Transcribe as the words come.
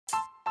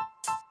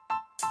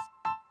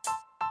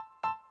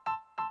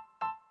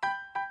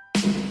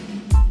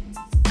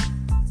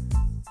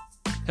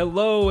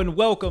Hello and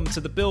welcome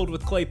to the Build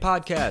with Clay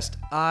podcast.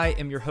 I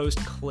am your host,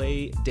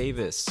 Clay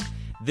Davis.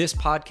 This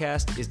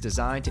podcast is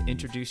designed to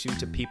introduce you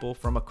to people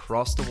from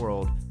across the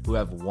world who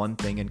have one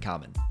thing in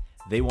common.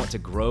 They want to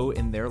grow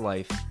in their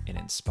life and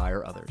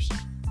inspire others.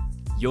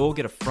 You'll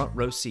get a front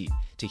row seat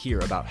to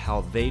hear about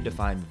how they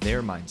define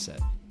their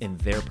mindset and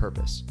their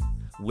purpose.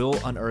 We'll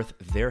unearth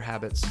their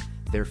habits,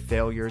 their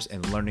failures,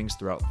 and learnings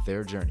throughout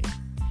their journey.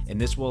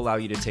 And this will allow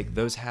you to take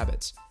those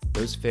habits,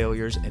 those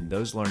failures, and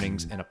those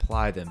learnings and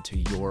apply them to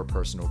your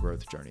personal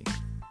growth journey,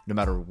 no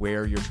matter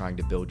where you're trying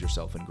to build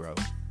yourself and grow.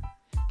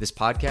 This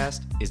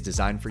podcast is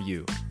designed for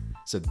you,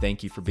 so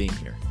thank you for being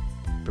here.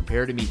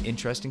 Prepare to meet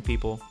interesting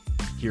people,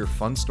 hear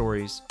fun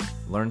stories,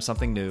 learn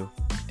something new,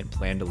 and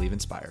plan to leave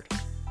inspired.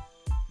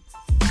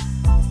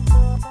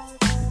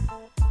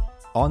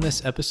 On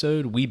this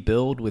episode, we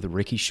build with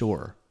Ricky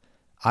Shore.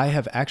 I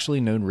have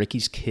actually known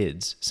Ricky's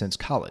kids since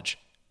college,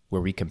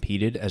 where we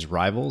competed as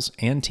rivals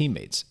and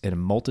teammates in a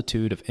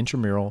multitude of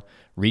intramural,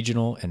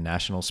 regional, and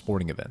national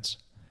sporting events.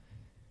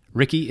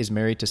 Ricky is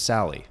married to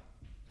Sally,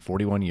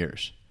 41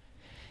 years,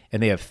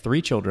 and they have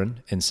 3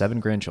 children and 7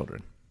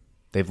 grandchildren.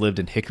 They've lived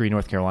in Hickory,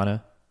 North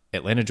Carolina,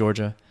 Atlanta,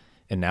 Georgia,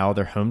 and now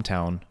their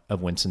hometown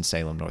of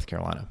Winston-Salem, North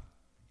Carolina.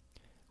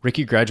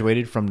 Ricky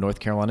graduated from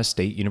North Carolina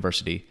State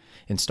University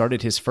and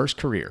started his first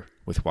career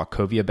with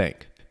Wachovia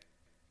Bank.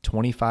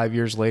 25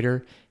 years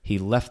later, he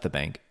left the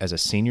bank as a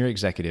senior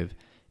executive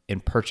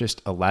and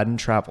purchased Aladdin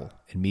travel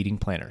and meeting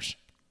planners.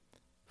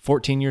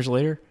 14 years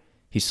later,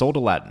 he sold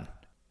Aladdin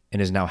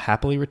and is now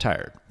happily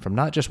retired from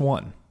not just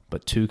one,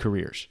 but 2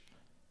 careers.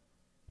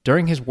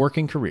 During his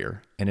working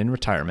career and in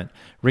retirement,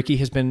 Ricky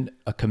has been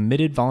a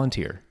committed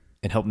volunteer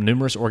and helped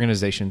numerous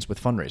organizations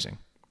with fundraising.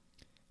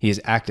 He is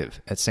active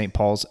at St.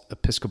 Paul's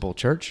Episcopal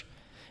Church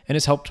and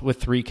has helped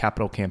with 3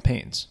 capital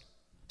campaigns,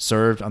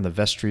 served on the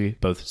Vestry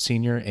both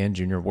Senior and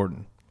Junior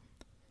Warden.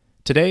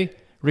 Today,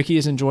 Ricky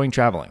is enjoying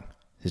traveling,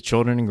 his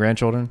children and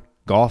grandchildren,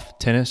 golf,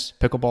 tennis,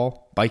 pickleball,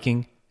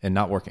 biking, and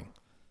not working.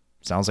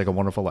 Sounds like a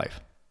wonderful life.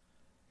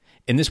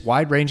 In this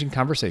wide-ranging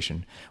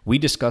conversation, we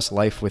discuss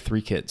life with 3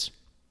 kids,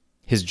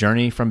 his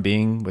journey from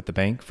being with the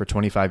bank for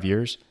 25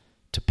 years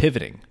to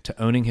pivoting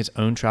to owning his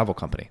own travel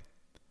company.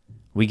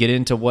 We get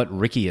into what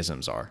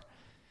Rickyisms are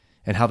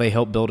and how they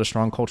help build a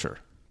strong culture.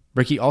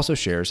 Ricky also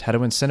shares how to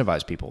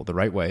incentivize people the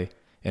right way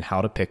and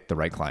how to pick the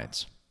right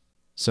clients.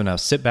 So now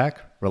sit back,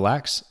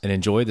 relax, and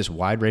enjoy this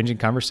wide-ranging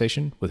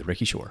conversation with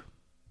Ricky Shore.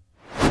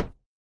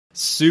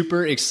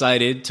 Super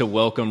excited to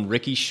welcome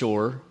Ricky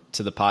Shore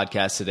to the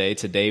podcast today.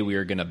 Today we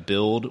are going to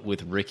build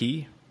with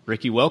Ricky.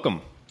 Ricky,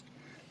 welcome.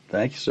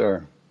 Thank you,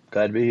 sir.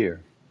 Glad to be here.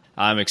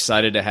 I'm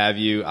excited to have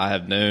you. I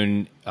have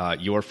known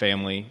your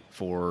family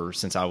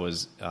since I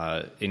was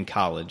in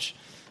college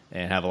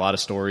and have a lot of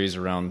stories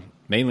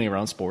mainly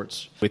around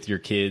sports with your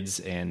kids.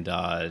 And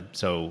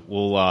so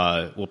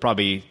we'll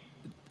probably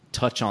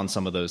touch on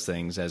some of those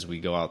things as we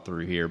go out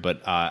through here.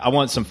 But I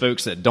want some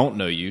folks that don't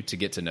know you to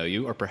get to know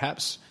you, or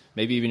perhaps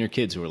maybe even your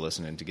kids who are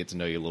listening to get to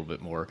know you a little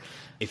bit more.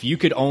 If you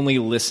could only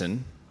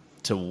listen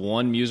to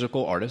one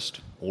musical artist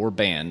or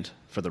band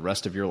for the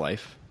rest of your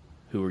life,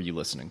 who are you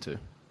listening to?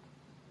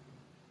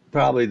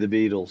 Probably the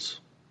Beatles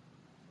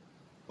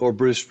or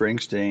Bruce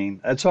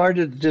Springsteen. It's hard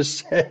to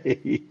just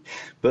say,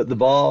 but the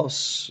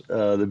Boss,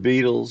 the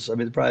Beatles,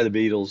 probably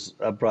the Beatles.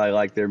 I probably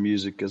like their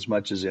music as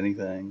much as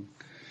anything.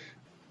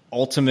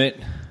 Ultimate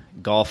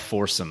golf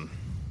foursome.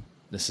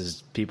 This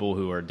is people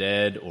who are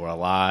dead or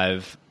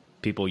alive,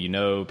 people you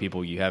know,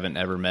 people you haven't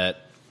ever met.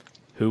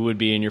 Who would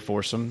be in your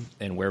foursome,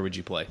 and where would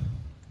you play?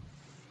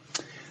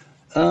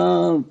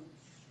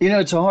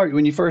 It's hard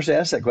when you first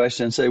ask that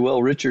question and say,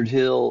 well, Richard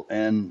Hill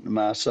and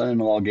my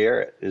son-in-law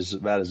Garrett is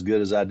about as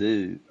good as I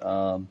do.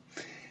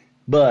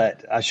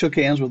 But I shook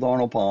hands with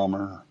Arnold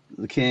Palmer.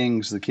 The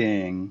King's the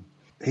king.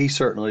 He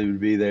certainly would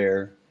be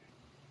there.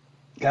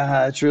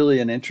 God, it's really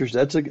an interest.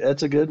 That's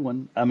a good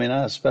one.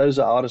 I suppose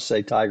I ought to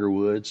say Tiger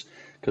Woods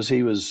because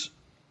he was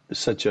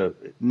such an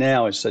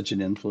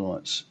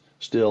influence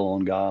still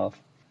on golf.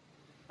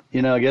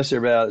 I guess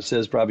everybody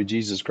says probably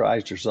Jesus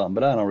Christ or something,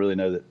 but I don't really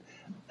know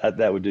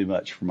that would do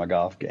much for my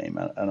golf game.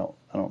 I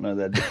don't know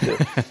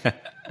that.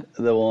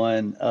 The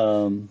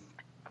one,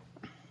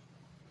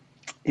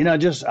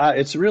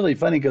 it's really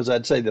funny because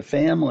I'd say the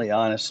family,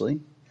 honestly,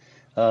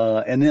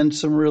 and then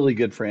some really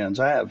good friends.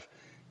 I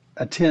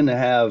tend to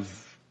have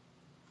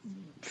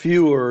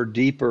fewer,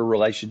 deeper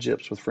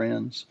relationships with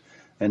friends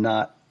and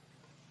not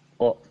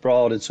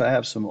broad. And so I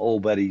have some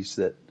old buddies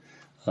that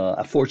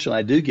fortunately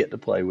I do get to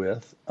play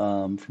with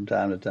from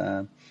time to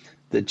time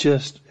that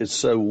just, it's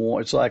so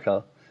warm. It's like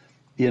a,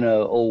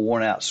 old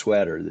worn out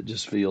sweater that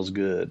just feels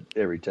good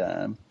every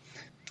time.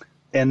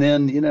 And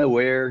then,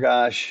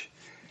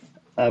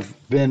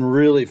 I've been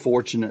really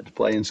fortunate to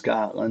play in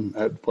Scotland.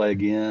 I hope to play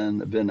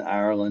again. I've been to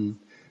Ireland.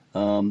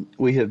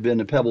 We have been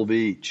to Pebble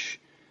Beach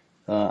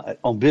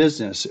on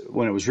business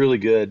when it was really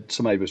good.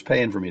 Somebody was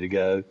paying for me to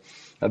go.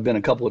 I've been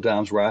a couple of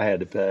times where I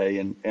had to pay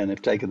and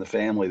have taken the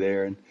family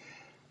there. And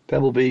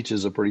Pebble Beach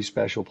is a pretty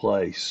special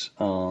place.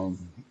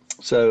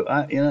 So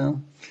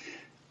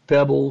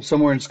Pebble,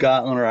 somewhere in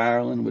Scotland or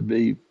Ireland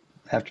would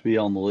have to be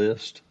on the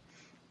list.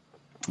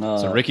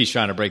 So Ricky's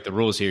trying to break the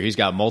rules here. He's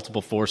got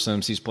multiple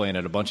foursomes. He's playing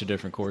at a bunch of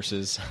different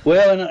courses.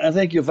 Well, and I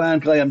think you'll find,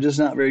 Clay, I'm just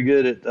not very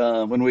good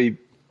at when we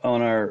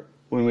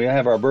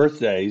have our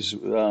birthdays.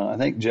 I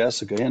think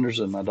Jessica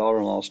Henderson, my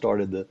daughter-in-law,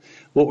 started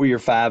what were your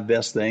 5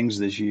 best things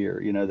this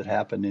year, that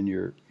happened in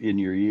your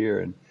year,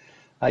 and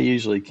I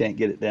usually can't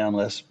get it down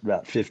less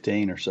about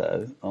 15 or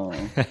so.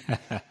 So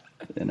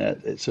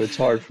it's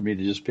hard for me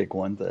to just pick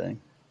one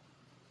thing.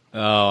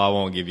 Oh, I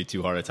won't give you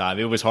too hard a time.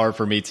 It was hard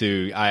for me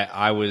too.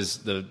 I was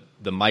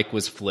the mic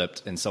was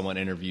flipped and someone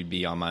interviewed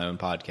me on my own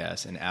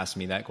podcast and asked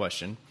me that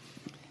question.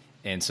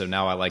 And so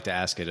now I like to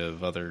ask it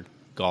of other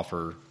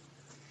golfer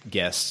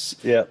guests.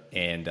 Yeah.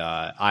 And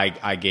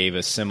I gave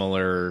a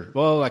similar,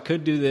 well, I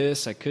could do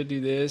this.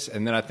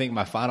 And then I think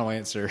my final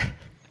answer,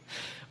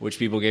 which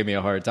people gave me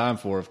a hard time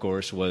for, of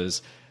course,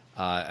 was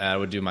I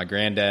would do my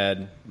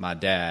granddad, my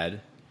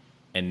dad,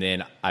 and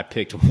then I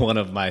picked one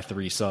of my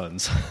 3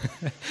 sons.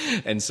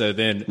 And so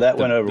then that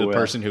went over the well.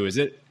 person who was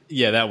it.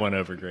 Yeah, that went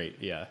over great.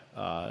 Yeah.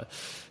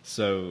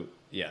 So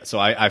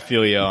I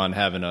feel you on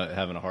having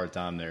a hard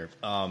time there.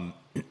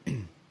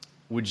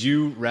 Would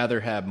you rather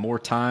have more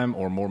time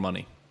or more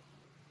money?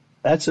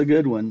 That's a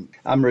good one.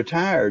 I'm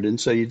retired, and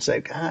so you'd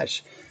say,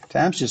 gosh,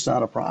 time's just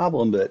not a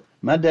problem, but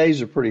my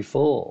days are pretty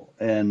full,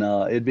 and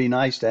it'd be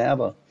nice to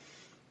have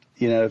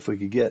if we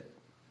could get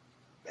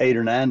 8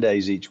 or 9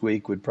 days each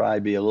week would probably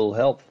be a little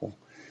helpful.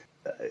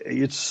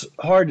 It's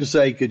hard to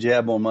say, could you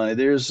have more money?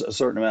 There's a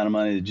certain amount of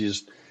money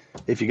that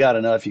if you got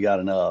enough, you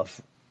got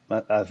enough.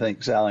 I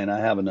think Sally and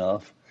I have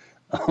enough.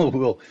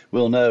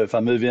 We'll know if I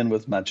move in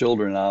with my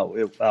children,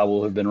 I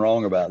will have been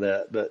wrong about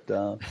that. But,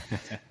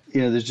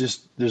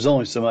 there's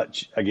only so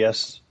much, I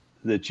guess,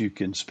 that you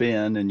can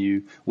spend,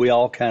 and we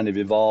all kind of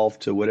evolve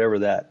to whatever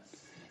that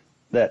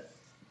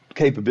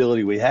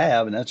capability we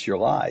have, and that's your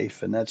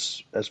life, and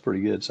that's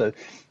pretty good. So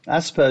I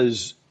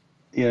suppose,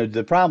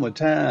 the problem with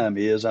time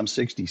is I'm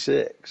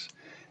 66.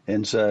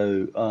 And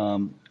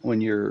so when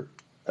you're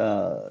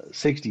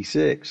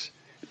 66,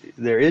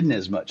 there isn't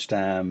as much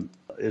time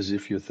as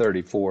if you're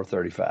 34,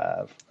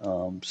 35.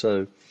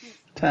 So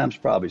time's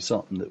probably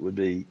something that would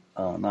be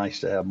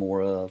nice to have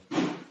more of.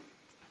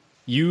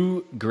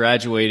 You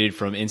graduated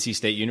from NC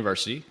State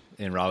University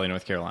in Raleigh,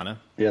 North Carolina.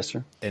 Yes,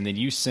 sir. And then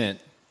you sent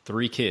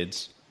 3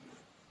 kids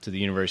to the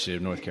University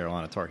of North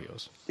Carolina Tar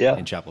Heels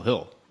in Chapel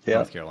Hill,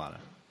 North Carolina.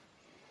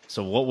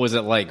 So what was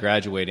it like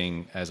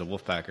graduating as a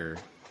Wolfpacker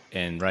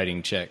and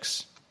writing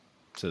checks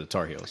to the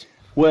Tar Heels?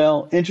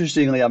 Well,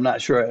 interestingly, I'm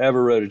not sure I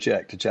ever wrote a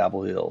check to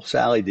Chapel Hill.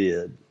 Sally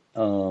did.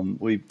 And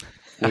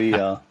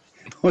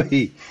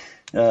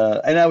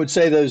I would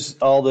say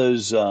all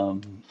those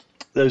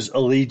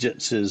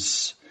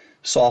allegiances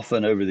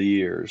soften over the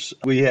years.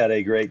 We had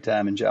a great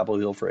time in Chapel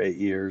Hill for 8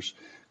 years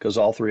because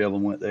all 3 of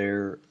them went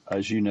there,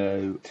 as you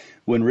know.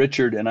 When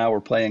Richard and I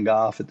were playing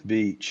golf at the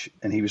beach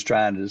and he was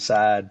trying to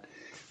decide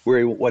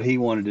what he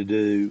wanted to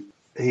do,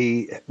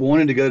 he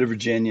wanted to go to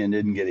Virginia and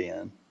didn't get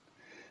in.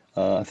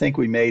 I think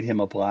we made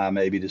him apply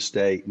maybe to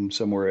state and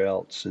somewhere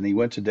else. And he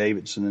went to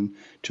Davidson and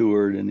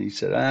toured, and he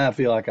said, I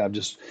feel like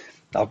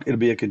it'll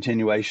be a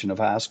continuation of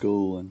high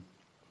school. And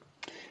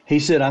he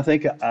said, I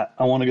think I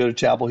want to go to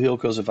Chapel Hill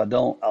because if I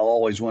don't, I'll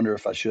always wonder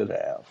if I should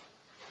have.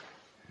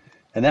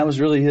 And that was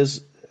really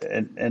his,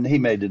 and he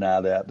may deny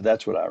that, but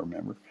that's what I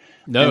remember.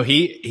 No,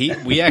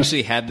 we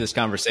actually had this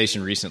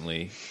conversation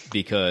recently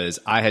because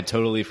I had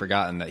totally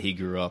forgotten that he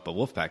grew up a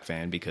Wolfpack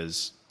fan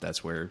because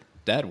that's where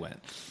Dad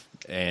went.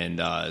 And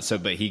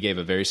but he gave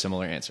a very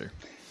similar answer.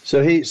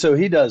 So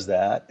he does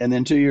that, and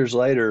then 2 years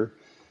later,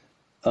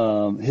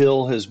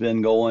 Hill has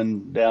been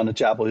going down to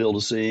Chapel Hill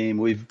to see him.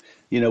 We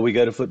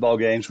go to football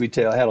games. We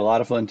had a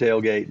lot of fun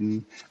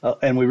tailgating,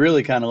 and we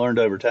really kind of learned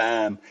over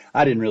time.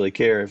 I didn't really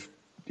care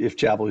if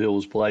Chapel Hill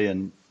was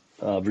playing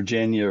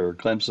Virginia or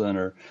Clemson,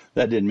 or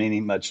that didn't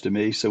mean much to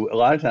me. So a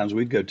lot of times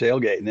we'd go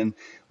tailgate, and then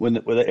when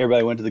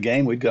everybody went to the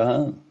game, we'd go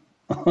home.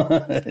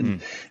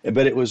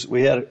 But it was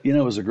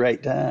a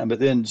great time. But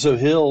then so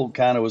Hill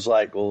kind of was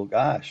like, well,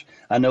 gosh,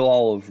 I know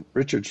all of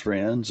Richard's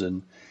friends,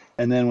 and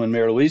then when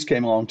Mary Louise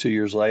came along 2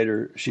 years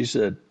later, she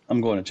said,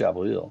 I'm going to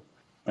Chapel Hill,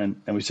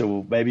 and we said,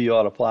 well, maybe you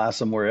ought to apply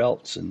somewhere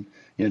else, and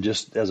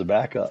just as a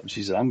backup. And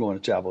she said, I'm going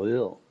to Chapel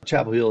Hill.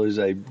 Chapel Hill is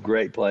a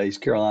great place.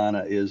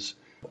 Carolina is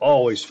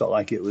always felt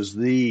like it was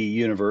the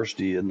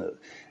university in the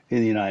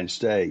United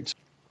States.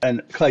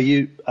 And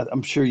Clay,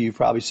 I'm sure you've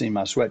probably seen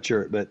my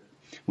sweatshirt, but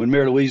when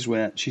Mary Louise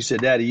went, she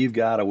said, Daddy, you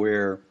got to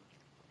wear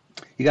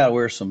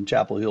some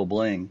Chapel Hill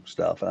bling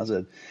stuff.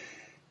 And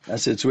I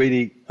said,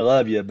 sweetie, I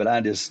love you, but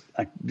I just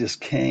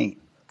can't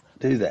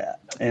do that.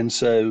 And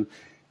so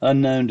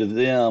unknown to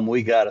them,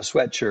 we got a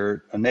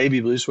sweatshirt, a navy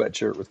blue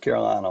sweatshirt with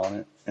Carolina on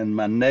it. And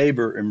my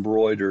neighbor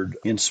embroidered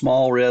in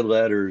small red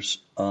letters,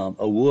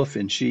 a wolf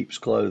in sheep's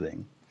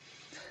clothing.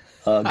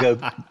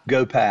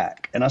 Go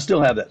Pack. And I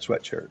still have that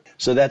sweatshirt.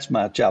 So that's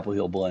my Chapel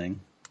Hill bling.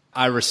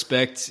 I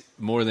respect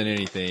more than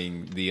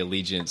anything the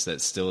allegiance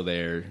that's still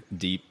there,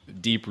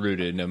 deep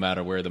rooted, no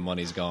matter where the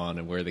money's gone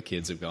and where the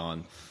kids have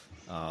gone.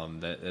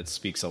 That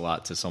speaks a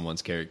lot to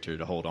someone's character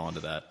to hold on to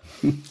that.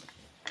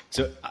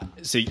 So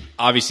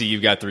obviously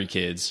you've got 3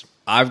 kids.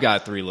 I've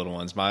got 3 little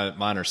ones.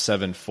 Mine are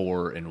 7,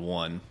 4, and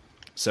 1.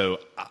 So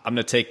I'm going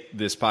to take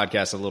this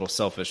podcast a little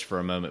selfish for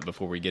a moment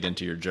before we get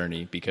into your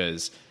journey,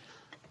 because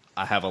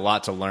I have a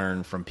lot to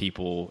learn from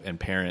people and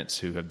parents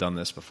who have done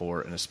this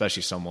before, and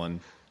especially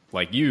someone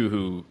like you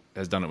who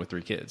has done it with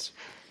 3 kids.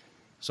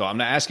 So I'm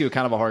going to ask you a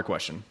kind of a hard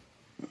question.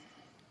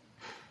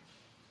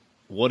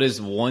 What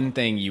is one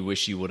thing you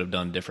wish you would have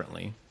done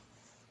differently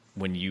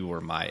when you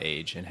were my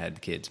age and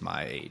had kids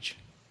my age?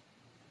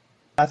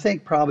 I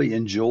think probably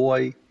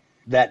enjoy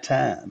that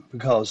time,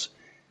 because,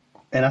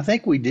 and I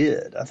think we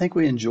did. I think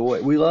we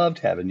loved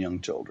having young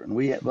children.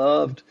 We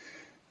loved,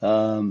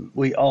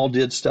 we all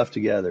did stuff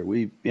together.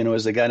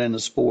 As they got into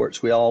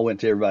sports, we all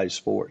went to everybody's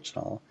sports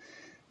and all.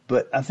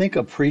 But I think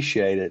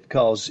appreciate it,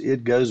 because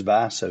it goes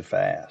by so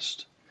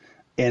fast.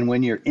 And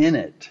when you're in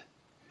it,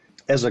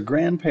 as a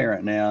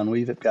grandparent now, and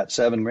we've got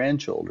 7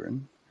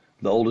 grandchildren,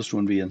 the oldest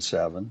one being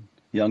 7,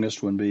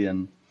 youngest one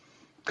being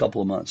a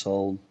couple of months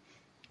old,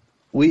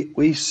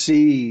 we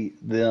see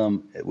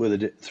them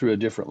through a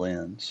different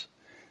lens,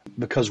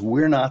 because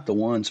we're not the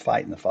ones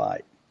fighting the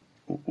fight.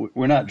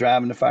 We're not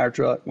driving the fire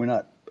truck. We're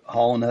not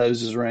hauling the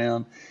hoses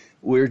around.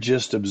 We're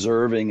just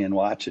observing and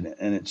watching it,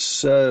 and it's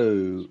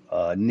so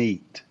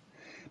neat.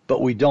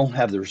 But we don't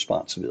have the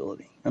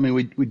responsibility. I mean,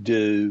 we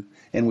do,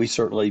 and we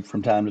certainly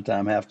from time to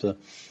time have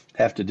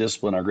to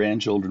discipline our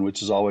grandchildren,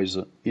 which is always,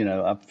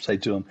 I say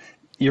to them,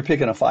 "You're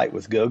picking a fight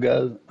with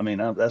Go-Go." I mean,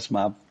 that's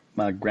my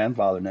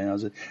grandfather now. I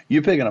said,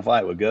 "You're picking a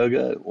fight with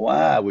Go-Go?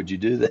 Why would you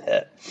do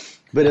that?"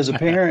 But as a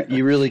parent,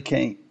 you really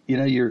can't.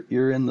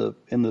 You're in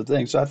the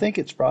thing. So I think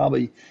it's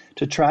probably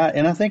to try,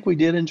 and I think we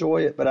did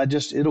enjoy it, but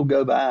it'll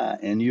go by,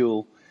 and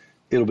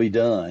it'll be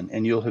done,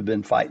 and you'll have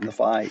been fighting the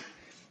fight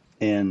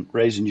and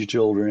raising your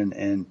children,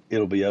 and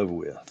it'll be over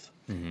with.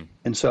 Mm-hmm.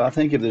 And so I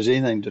think if there's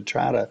anything, to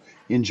try to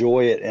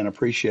enjoy it and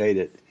appreciate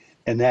it,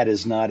 and that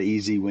is not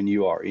easy when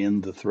you are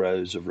in the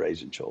throes of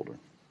raising children.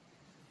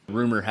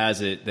 Rumor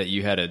has it that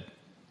you had a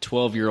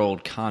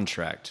 12-year-old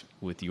contract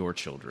with your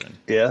children.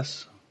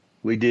 Yes,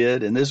 we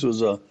did, and it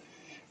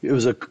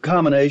was a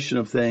combination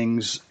of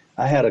things.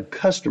 I had a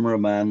customer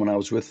of mine when I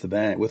was with the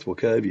bank, with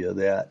Wachovia,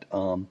 that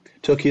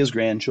took his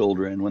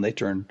grandchildren when they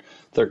turned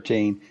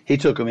 13. He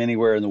took them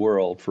anywhere in the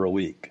world for a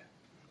week.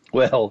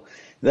 Well,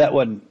 that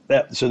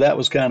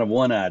was kind of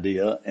one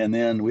idea. And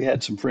then we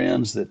had some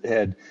friends that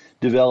had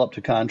developed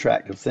a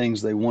contract of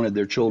things they wanted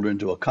their children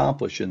to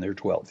accomplish in their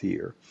 12th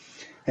year.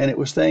 And it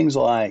was things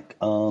like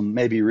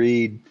maybe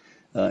read,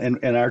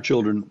 and our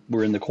children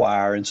were in the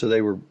choir, and so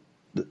they were,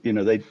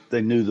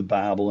 they knew the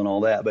Bible and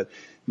all that, but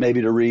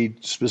maybe to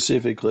read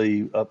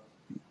specifically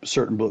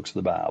certain books of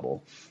the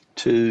Bible,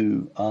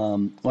 to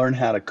learn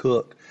how to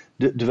cook,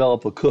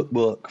 develop a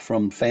cookbook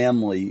from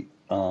family.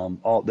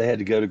 They had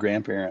to go to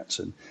grandparents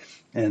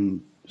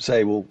and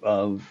say,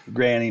 well,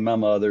 Granny, my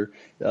mother,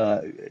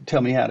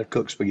 tell me how to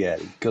cook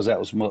spaghetti, because that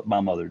was what my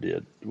mother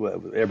did.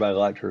 Everybody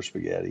liked her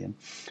spaghetti. And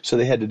so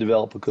they had to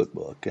develop a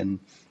cookbook, and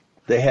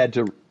they had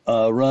to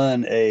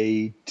run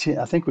I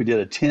think we did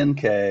a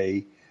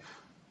 10K,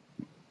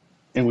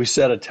 and we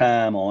set a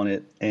time on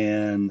it,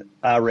 and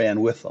I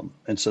ran with them.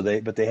 And so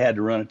but they had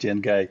to run a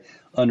 10K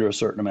under a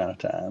certain amount of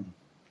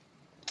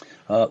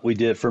time. We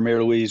did for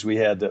Mary Louise,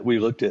 we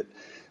looked at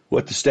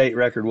what the state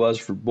record was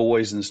for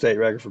boys and the state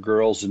record for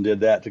girls, and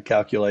did that to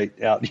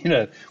calculate out,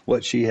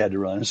 what she had to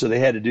run. And so they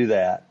had to do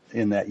that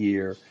in that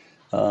year.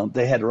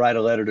 They had to write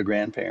a letter to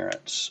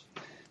grandparents.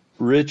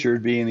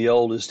 Richard, being the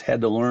oldest,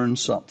 had to learn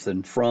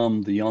something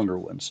from the younger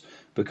ones,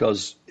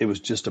 because it was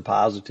just a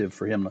positive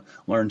for him to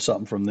learn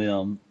something from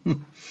them.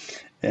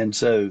 And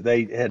so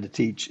he had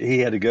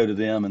to go to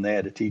them, and they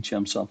had to teach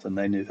him something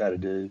they knew how to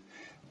do.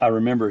 I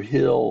remember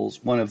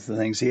one of the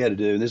things he had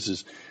to do, and this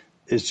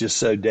is just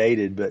so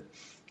dated, but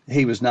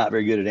he was not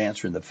very good at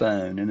answering the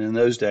phone. And in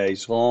those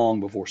days, long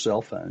before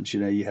cell phones,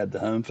 you had the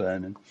home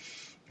phone, and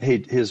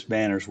his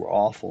manners were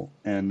awful.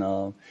 And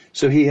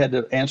so he had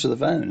to answer the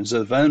phone. And so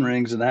the phone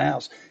rings in the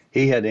house.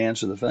 He had to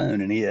answer the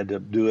phone, and he had to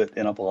do it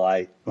in a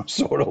polite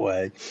sort of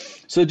way.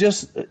 So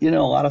just, a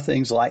lot of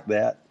things like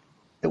that.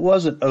 It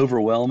wasn't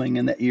overwhelming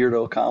in that year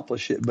to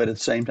accomplish it, but at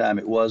the same time,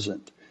 it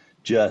wasn't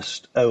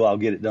just, I'll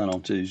get it done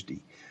on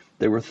Tuesday.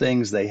 There were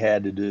things they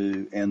had to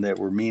do, and that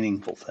were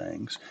meaningful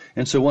things.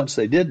 And so once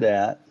they did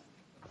that,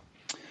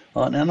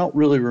 and I don't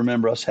really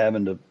remember us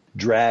having to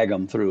drag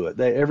them through it.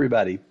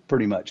 Everybody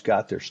pretty much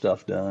got their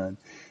stuff done.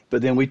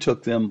 But then we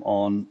took them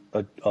on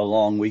a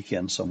long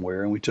weekend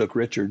somewhere, and we took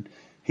Richard.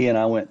 He and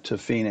I went to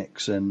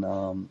Phoenix or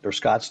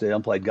Scottsdale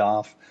and played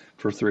golf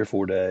for 3 or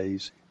 4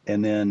 days.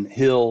 And then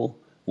Hill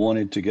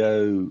wanted to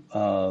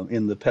go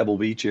in the Pebble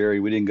Beach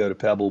area. We didn't go to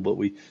Pebble, but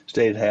we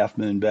stayed at Half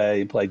Moon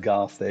Bay and played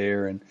golf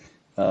there, and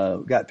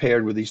got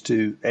paired with these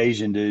 2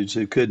 Asian dudes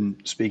who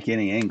couldn't speak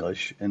any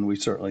English, and we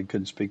certainly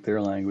couldn't speak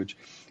their language.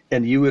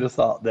 And you would have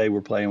thought they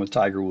were playing with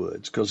Tiger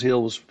Woods, because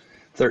Hill was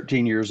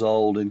 13 years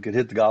old and could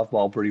hit the golf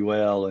ball pretty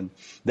well, and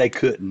they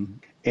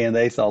couldn't. and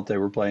they thought they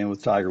were playing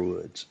with Tiger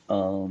Woods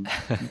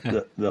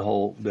the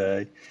whole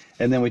day.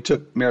 And then we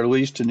took Mary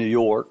Louise to New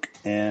York,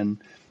 and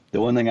the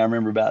one thing I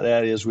remember about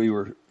that is we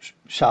were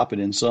shopping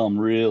in some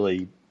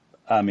really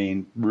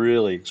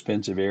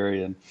expensive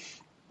area. And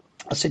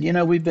I said,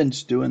 we've been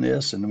doing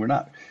this, and we're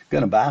not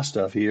going to buy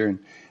stuff here. And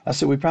I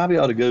said, we probably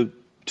ought to go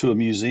to a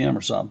museum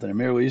or something. And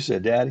Mary Louise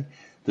said, Daddy,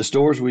 the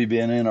stores we've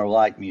been in are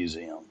like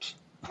museums.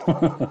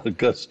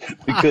 Because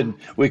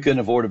we couldn't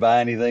afford to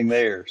buy anything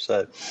there.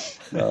 So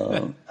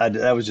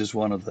that was just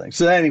one of the things.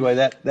 So anyway,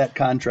 that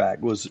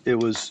contract was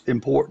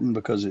important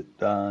because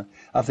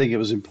I think it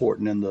was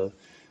important in the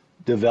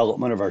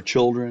development of our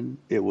children.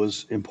 It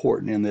was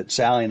important in that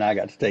Sally and I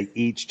got to take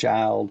each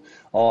child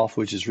off,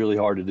 which is really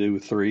hard to do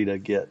with 3, to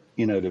get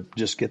to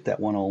just get that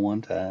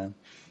one-on-one time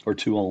or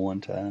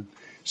 2-on-1 time.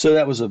 So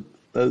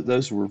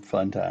those were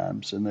fun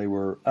times, and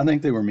I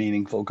think they were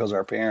meaningful because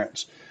our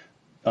parents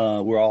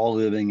were all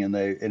living,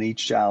 and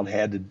each child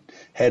had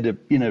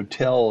to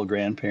tell a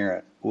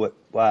grandparent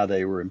why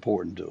they were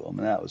important to them,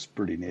 and that was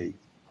pretty neat.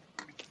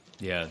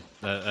 Yeah,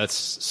 that's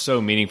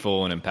so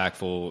meaningful and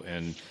impactful,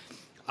 and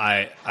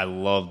I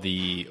love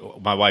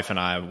my wife and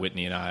I,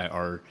 Whitney and I,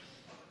 are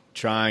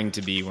trying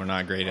to be, we're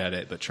not great at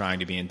it, but trying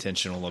to be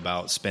intentional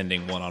about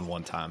spending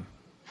one-on-one time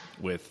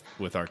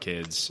with our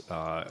kids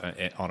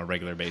on a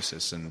regular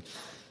basis, and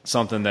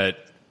something that,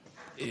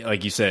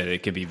 like you said,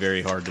 it can be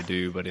very hard to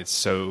do, but it's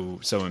so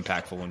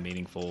impactful and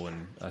meaningful,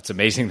 and it's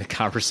amazing the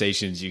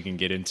conversations you can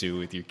get into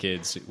with your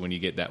kids when you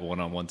get that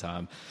one-on-one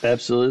time.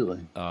 Absolutely.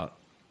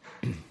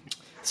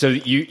 So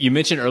you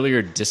mentioned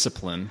earlier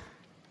discipline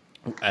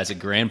as a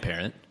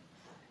grandparent.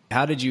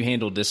 How did you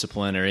handle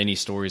discipline, or any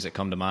stories that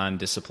come to mind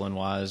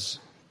discipline-wise?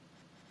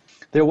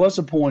 There was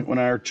a point when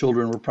our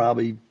children were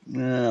probably,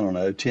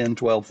 10,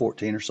 12,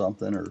 14 or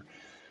something, or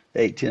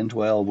 8, 10,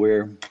 12,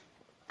 where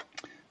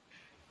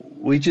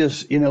we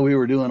just, we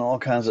were doing all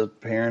kinds of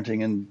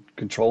parenting and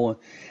controlling.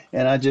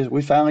 And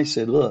we finally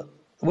said, look,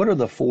 what are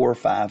the 4 or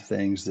 5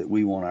 things that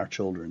we want our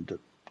children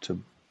to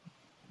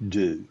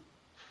do?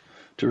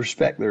 To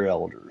respect their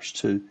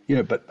elders,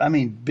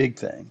 big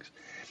things.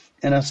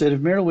 And I said, if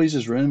Mary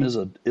Louise's room is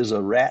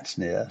a rat's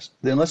nest,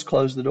 then let's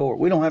close the door.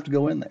 We don't have to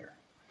go in there.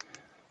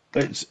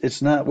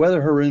 It's not,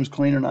 whether her room's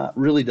clean or not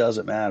really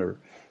doesn't matter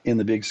in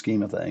the big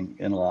scheme of things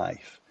in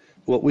life.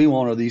 What we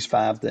want are these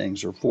 5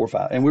 things, or 4 or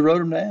 5. And we wrote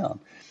them down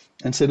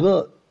and said,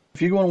 look,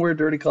 if you're going to wear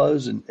dirty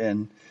clothes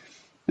and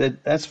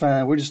that's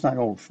fine. We're just not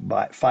going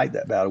to fight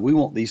that battle. We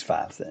want these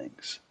 5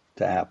 things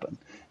to happen.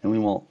 And we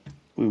want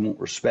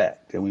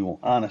respect, and we want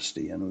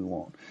honesty, and we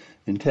want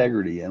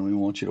integrity, and we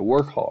want you to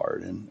work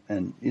hard.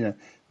 And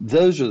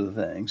those are the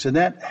things. And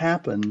that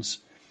happens.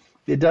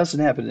 It doesn't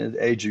happen at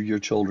the age of your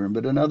children,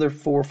 but another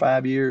 4 or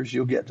 5 years,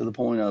 you'll get to the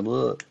point of,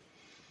 look,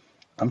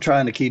 I'm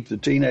trying to keep the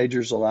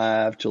teenagers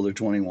alive till they're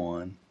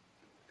 21.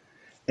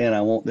 And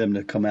I want them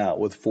to come out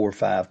with 4 or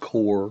 5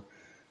 core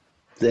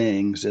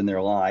things in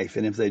their life.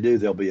 And if they do,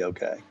 they'll be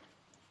okay.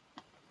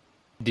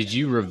 Did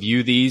you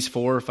review these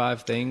 4 or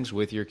 5 things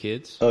with your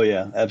kids? Oh,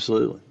 yeah,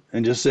 absolutely.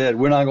 And just said,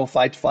 we're not going to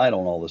fight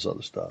on all this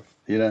other stuff.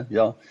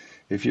 Y'all,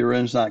 if your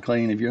room's not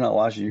clean, if you're not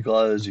washing your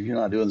clothes, if you're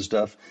not doing the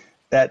stuff,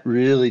 that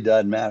really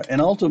doesn't matter.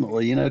 And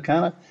ultimately,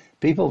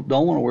 people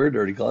don't want to wear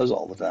dirty clothes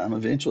all the time.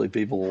 Eventually,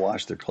 people will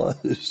wash their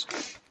clothes.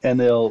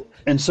 But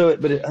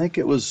I think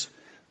it was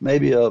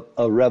maybe a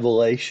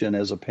revelation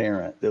as a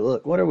parent that,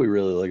 look, what are we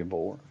really looking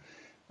for?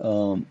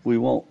 We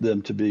want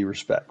them to be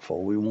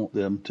respectful. We want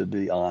them to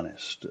be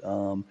honest.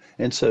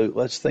 And so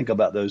let's think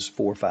about those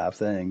 4 or 5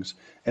 things,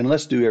 and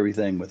let's do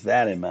everything with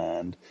that in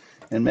mind,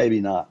 and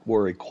maybe not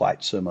worry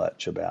quite so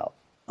much about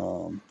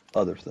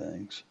other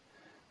things.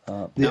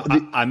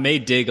 I may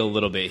dig a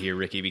little bit here,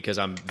 Ricky, because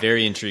I'm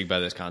very intrigued by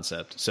this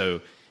concept.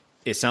 So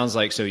it sounds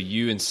like,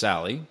 you and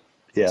Sally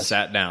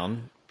sat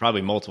down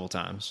probably multiple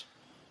times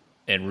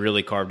and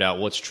really carved out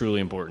what's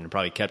truly important, and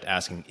probably kept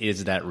asking,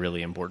 is that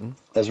really important?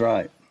 That's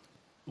right.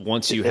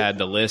 Once you had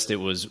the list, it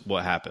was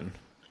what happened?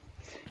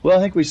 Well,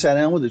 I think we sat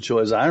down with the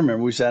choice. I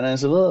remember we sat down and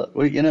said, look,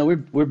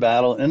 we're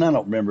battling. And I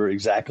don't remember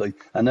exactly.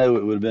 I know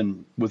it would have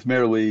been with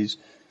Mary Louise.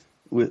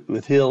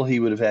 With Hill, he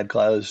would have had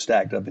clothes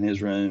stacked up in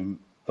his room,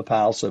 a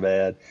pile so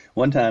bad.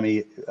 One time,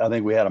 I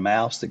think we had a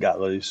mouse that got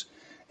loose,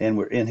 and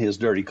we're in his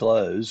dirty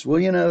clothes. Well,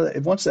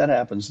 if once that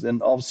happens,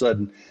 then all of a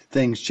sudden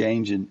things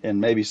change,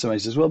 and maybe somebody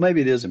says, well,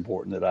 maybe it is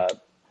important that I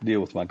deal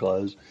with my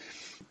clothes.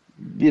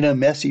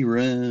 Messy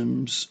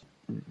rooms,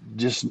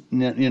 just,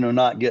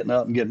 not getting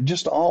up and getting,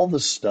 just all the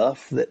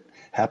stuff that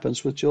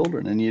happens with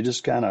children. And you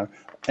just and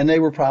they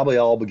were probably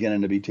all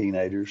beginning to be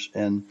teenagers.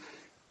 And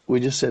we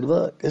just said,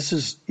 look, this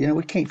is,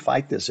 we can't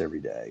fight this every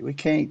day.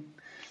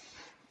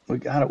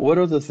 What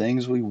are the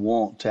things we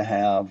want to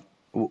have,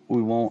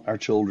 we want our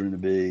children to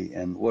be,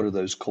 and what are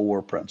those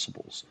core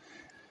principles?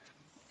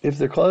 If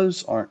their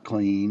clothes aren't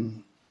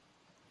clean,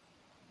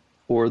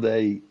 or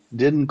they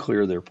didn't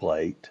clear their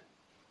plate,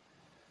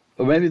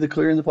 or maybe the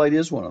clearing the plate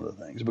is one of the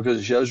things, because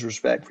it shows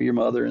respect for your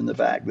mother and the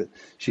fact that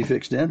she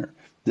fixed dinner,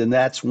 then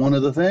that's one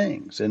of the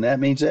things. And that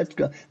means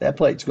that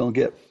plate's going to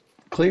get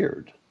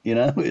cleared.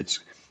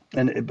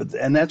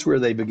 And that's where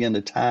they begin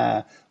to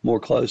tie more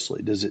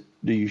closely. Do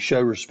you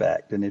show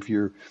respect? And if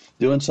you're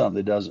doing something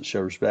that doesn't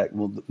show respect,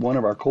 well, one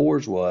of our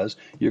cores was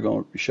you're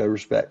going to show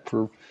respect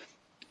for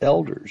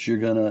elders. You're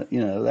going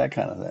to, that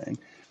kind of thing.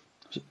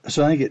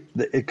 So I think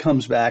it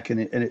comes back,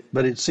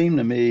 but it seemed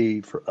to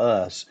me for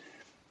us,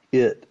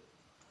 it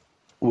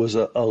was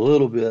a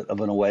little bit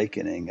of an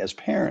awakening as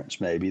parents,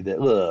 maybe,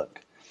 that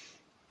look,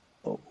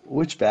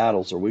 which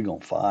battles are we going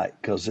to fight?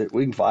 Because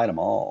we can fight them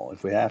all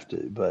if we have to,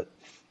 but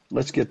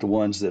let's get the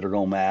ones that are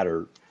going to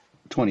matter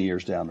 20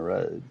 years down the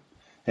road.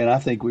 And I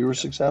think we were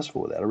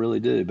successful with that. I really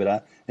do.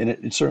 But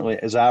it certainly,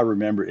 as I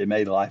remember, it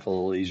made life a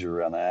little easier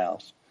around the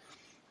house.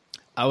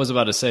 I was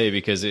about to say,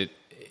 because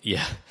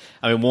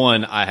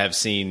one, I have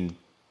seen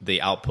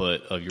the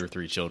output of your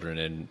three children,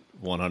 and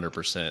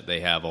 100%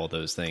 they have all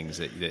those things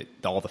that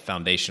all the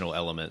foundational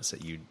elements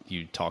that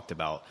you talked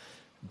about.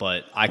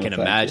 But I can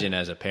imagine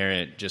as a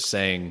parent just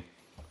saying,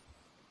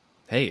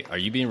 "Hey, are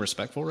you being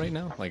respectful right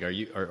now? Like, are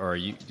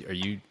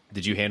you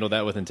did you handle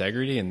that with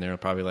integrity?" And they're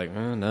probably like,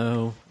 "Oh,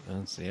 no,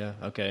 yeah,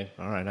 okay,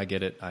 all right, I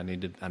get it. I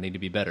need to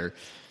be better."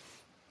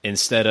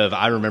 Instead of,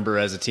 I remember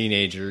as a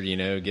teenager,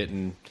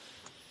 getting,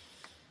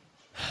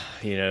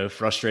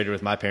 frustrated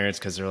with my parents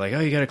because they're like, "Oh,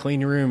 you got to clean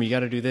your room, you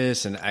got to do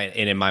this," and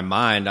in my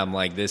mind, I'm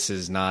like, "This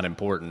is not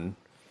important."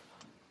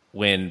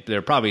 When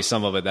there probably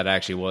some of it that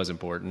actually was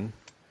important,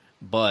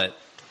 but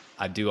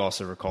I do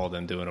also recall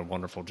them doing a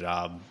wonderful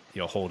job,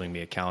 holding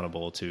me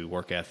accountable to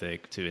work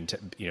ethic, to,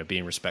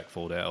 being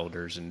respectful to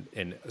elders,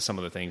 and some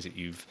of the things that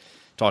you've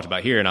talked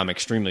about here. And I'm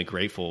extremely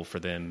grateful for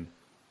them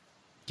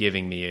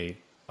giving me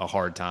a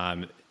hard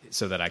time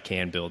so that I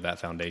can build that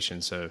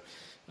foundation. So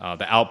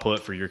the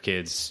output for your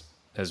kids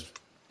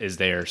is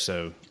there.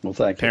 So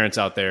parents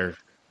out there,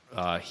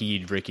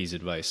 heed Ricky's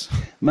advice.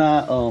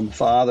 My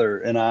father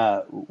and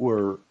I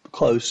were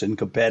close and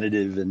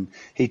competitive, and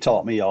he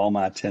taught me all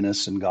my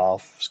tennis and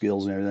golf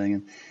skills and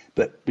everything.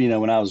 But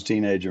when I was a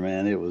teenager,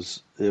 man, it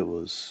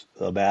was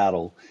a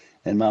battle.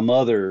 And my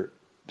mother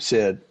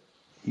said,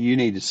 "You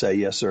need to say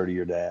yes, sir, to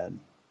your dad."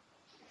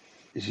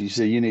 She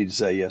said, "You need to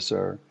say yes,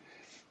 sir."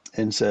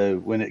 And so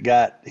when it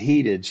got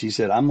heated, she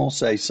said, "I'm going to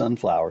say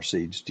sunflower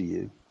seeds to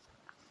you."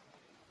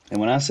 And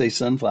when I say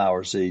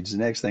sunflower seeds, the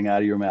next thing out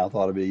of your mouth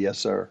ought to be, "Yes,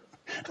 sir."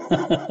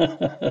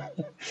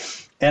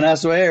 And I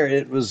swear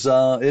it was,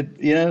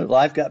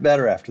 life got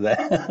better after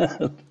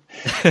that.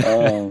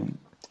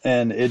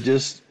 And it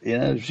just,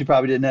 she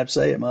probably didn't have to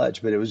say it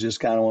much, but it was just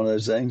kind of one of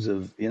those things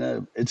of,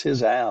 it's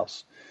his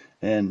house,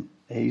 and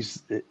you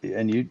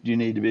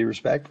need to be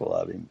respectful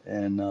of him.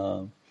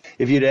 And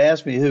if you'd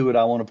asked me who would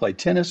I want to play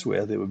tennis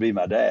with, it would be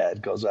my dad,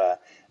 because I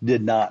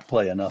did not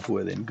play enough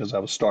with him because I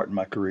was starting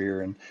my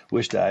career and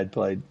wished I had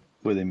played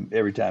with him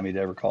every time he'd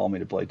ever call me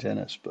to play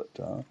tennis. But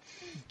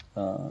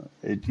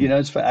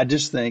it's fun. I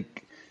just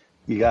think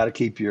you got to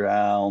keep your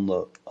eye on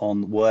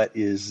what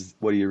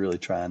are you really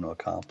trying to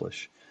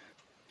accomplish.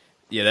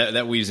 Yeah,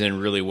 that weaves in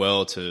really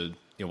well to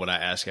what I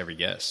ask every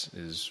guest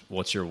is,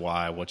 what's your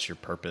why? What's your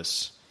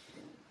purpose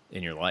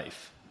in your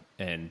life?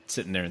 And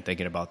sitting there and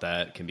thinking about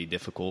that can be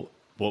difficult.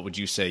 What would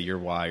you say your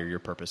why or your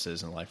purpose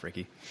is in life,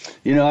 Ricky?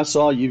 I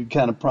saw you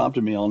kind of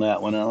prompted me on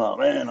that one. I thought,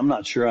 man, I'm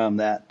not sure I'm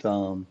that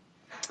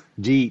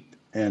deep,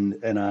 and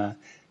I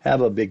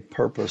have a big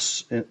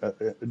purpose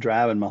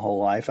driving my whole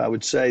life. I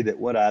would say that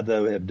what I,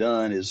 though, have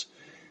done is,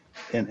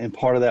 and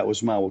part of that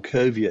was my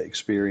Wachovia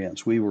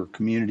experience. We were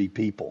community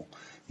people.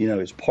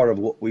 It's part of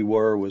what we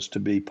were, was to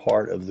be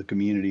part of the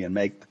community and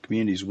make the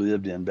communities we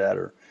lived in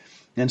better.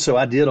 And so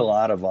I did a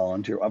lot of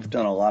volunteer. I've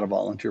done a lot of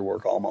volunteer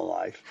work all my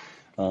life.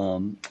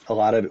 A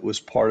lot of it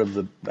was part of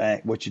the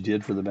bank, what you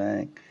did for the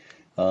bank.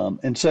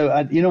 And so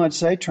I'd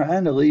say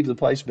trying to leave the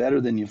place better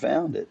than you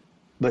found it.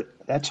 But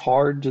that's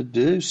hard to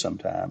do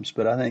sometimes.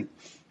 But I think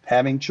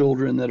having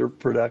children that are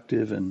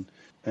productive, and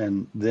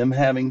them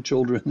having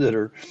children that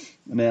are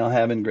now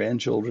having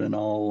grandchildren,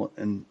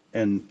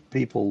 and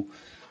people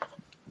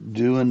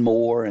doing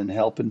more and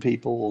helping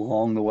people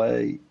along the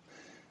way,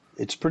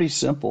 it's pretty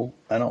simple.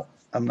 I don't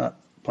think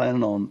I'm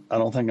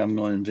going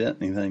to invent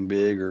anything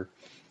big or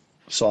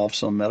solve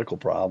some medical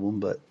problem,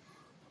 but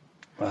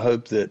I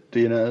hope that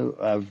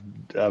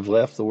I've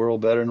left the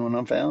world better than when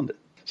I found it.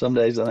 Some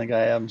days I think I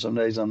have, and some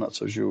days I'm not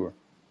so sure.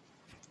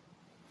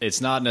 It's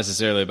not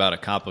necessarily about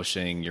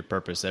accomplishing your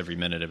purpose every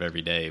minute of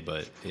every day,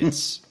 but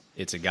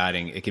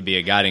it can be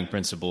a guiding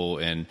principle.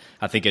 And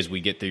I think as we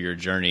get through your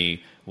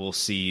journey, we'll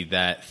see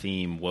that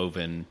theme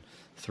woven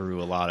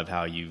through a lot of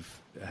how you've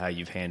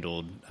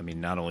handled,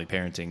 not only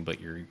parenting,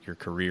 but your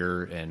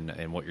career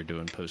and what you're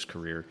doing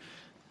post-career.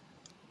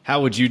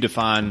 How would you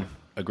define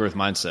a growth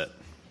mindset?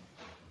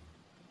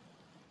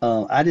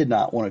 I did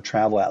not want to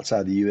travel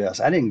outside the U.S.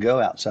 I didn't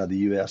go outside the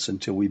U.S.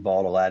 until we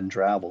bought Aladdin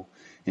Travel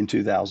in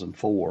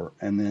 2004.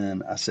 And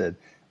then I said,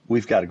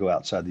 we've got to go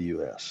outside the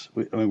U.S.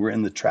 We're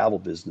in the travel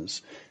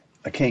business.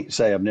 I can't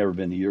say I've never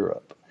been to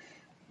Europe,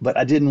 but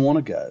I didn't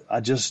want to go. I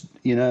just,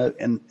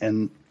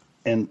 and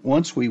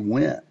once we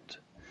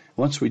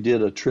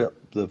did a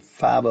trip, the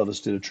five of us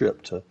did a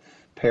trip to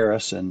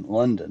Paris and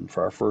London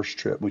for our first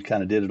trip. We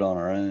kind of did it on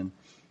our own.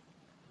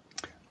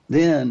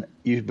 then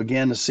you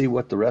begin to see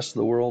what the rest of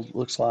the world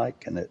looks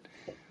like. And that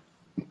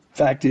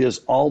fact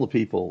is, all the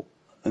people,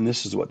 and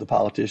this is what the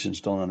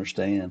politicians don't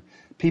understand,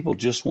 people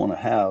just want to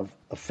have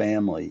a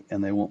family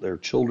and they want their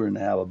children to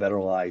have a better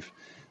life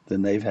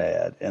than they've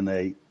had. And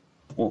they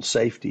want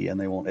safety and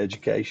they want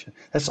education.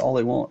 That's all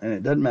they want. And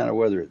it doesn't matter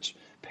whether it's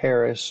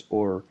Paris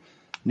or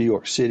New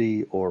York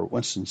City or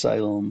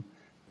Winston-Salem.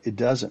 It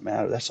doesn't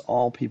matter. That's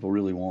all people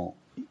really want.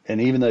 And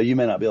even though you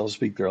may not be able to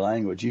speak their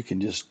language,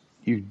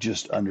 you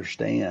just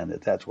understand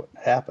that that's what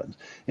happens.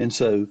 And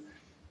so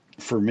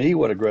for me,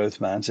 what a growth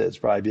mindset's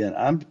probably been,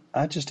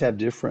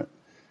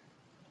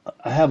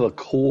 I have a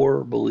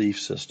core belief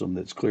system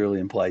that's clearly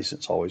in place.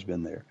 It's always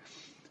been there.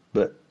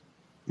 But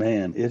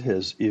man, it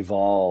has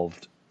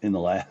evolved in the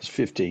last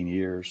 15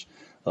 years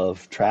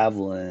of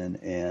traveling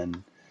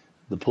and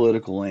the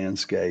political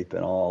landscape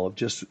and all of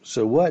just,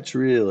 so what's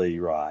really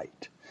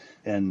right?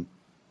 And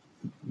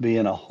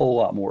being a whole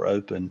lot more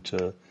open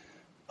to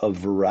a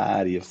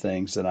variety of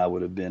things than I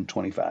would have been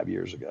 25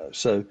 years ago.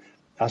 So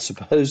I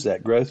suppose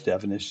that growth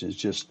definition is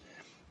just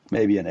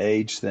maybe an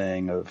age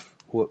thing of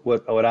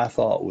what I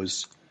thought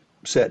was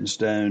set in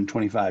stone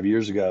 25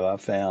 years ago. I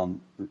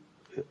found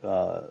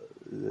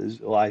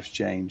life's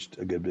changed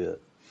a good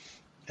bit.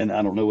 And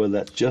I don't know whether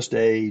that's just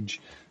age,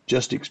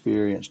 just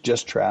experience,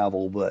 just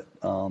travel, but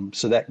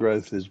so that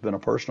growth has been a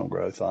personal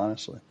growth,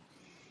 honestly.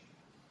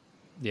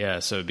 Yeah,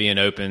 so being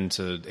open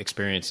to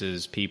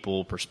experiences,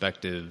 people,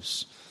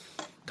 perspectives,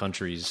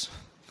 countries.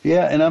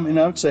 Yeah, and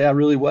I would say I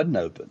really wasn't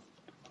open.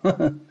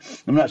 I'm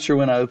not sure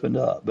when I opened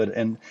up, but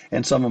and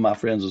some of my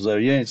friends will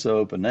say, "You ain't so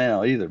open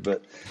now either."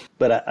 But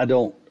I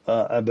don't.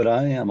 But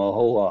I am a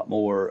whole lot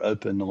more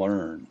open to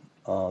learn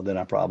than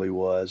I probably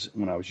was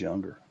when I was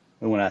younger,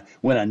 and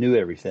when I knew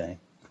everything.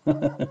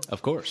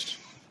 Of course,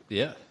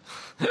 yeah,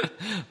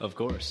 of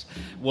course.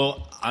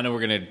 Well, I know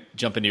we're going to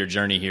jump into your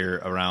journey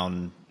here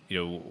around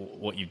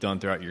what you've done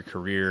throughout your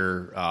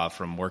career,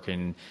 from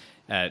working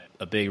at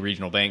a big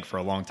regional bank for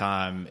a long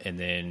time and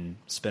then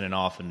spinning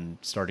off and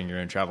starting your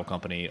own travel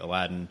company,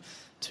 Aladdin,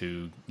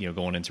 to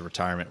going into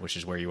retirement, which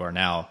is where you are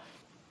now.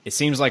 It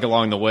seems like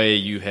along the way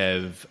you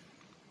have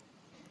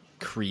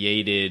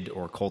created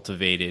or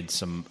cultivated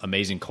some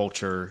amazing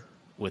culture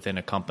within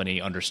a company,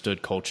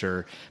 understood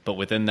culture, but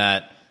within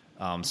that,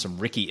 some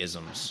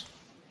Rickyisms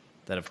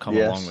that have come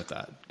along with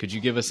that. Could you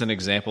give us an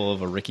example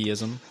of a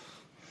Rickyism?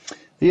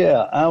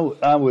 Yeah,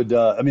 I would.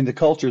 The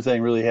culture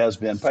thing really has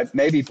been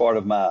maybe part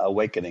of my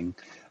awakening.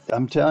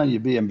 I'm telling you,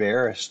 be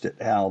embarrassed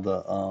at how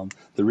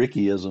the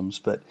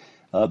Rickyisms, but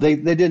they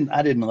didn't.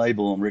 I didn't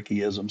label them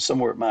Rickyisms.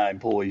 Some of my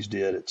employees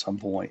did at some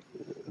point,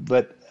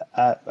 but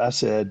I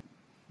said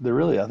they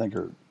really, I think,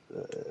 are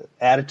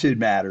attitude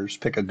matters.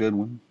 Pick a good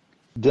one.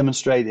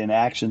 Demonstrate in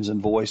actions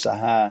and voice a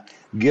high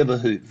give a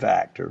hoot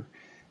factor,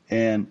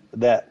 and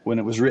that when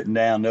it was written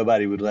down,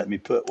 nobody would let me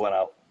put what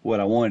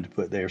I wanted to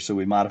put there, so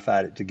we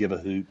modified it to give a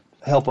hoot.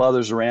 Help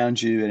others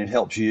around you, and it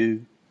helps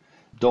you.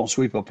 Don't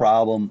sweep a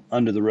problem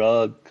under the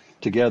rug.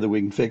 Together we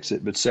can fix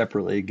it, but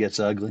separately it gets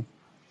ugly.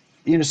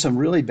 Some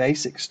really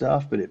basic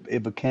stuff, but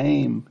it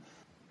became,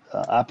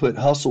 I put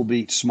hustle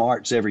beats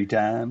smarts every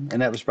time,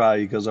 and that was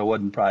probably because I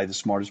wasn't probably the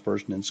smartest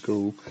person in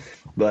school,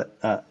 but,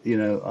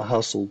 a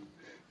hustle.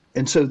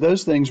 And so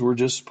those things were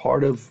just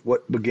part of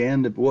what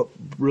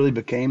really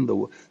became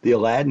the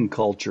Aladdin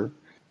culture.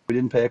 We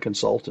didn't pay a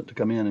consultant to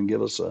come in and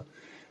give us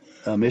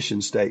a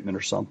mission statement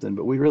or something,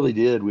 but we really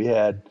did. We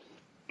had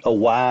a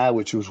why,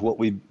 which was what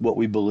we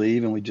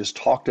believe, and we just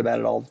talked about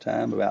it all the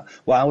time about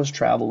why was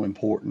travel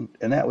important.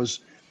 And that was,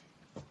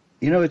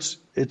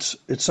 it's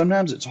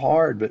sometimes it's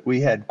hard, but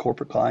we had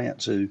corporate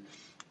clients who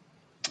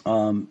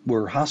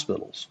were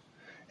hospitals,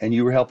 and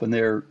you were helping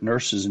their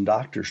nurses and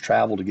doctors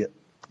travel to get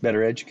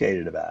better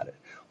educated about it.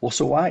 Well,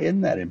 so why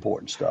isn't that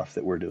important stuff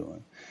that we're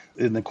doing?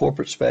 In the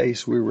corporate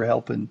space, we were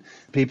helping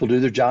people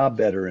do their job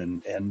better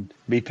and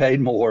be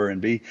paid more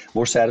and be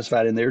more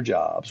satisfied in their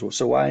jobs.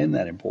 So why isn't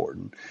that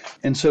important?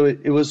 And so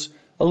it was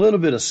a little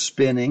bit of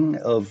spinning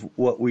of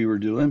what we were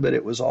doing, but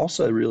it was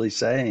also really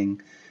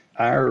saying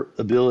our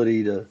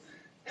ability to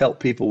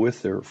help people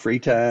with their free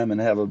time and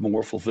have a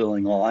more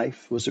fulfilling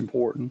life was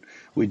important.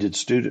 We did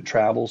student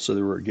travel so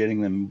that we're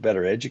getting them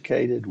better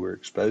educated. We're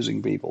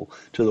exposing people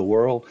to the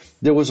world.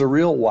 There was a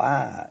real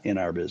why in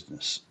our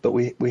business, but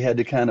we had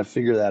to kind of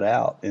figure that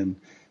out, and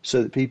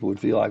so that people would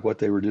feel like what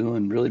they were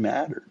doing really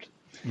mattered.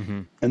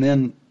 Mm-hmm. And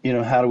then,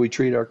 how do we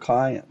treat our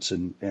clients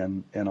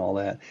and all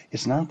that?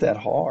 It's not that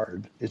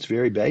hard. It's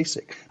very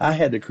basic. I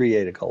had to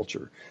create a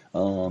culture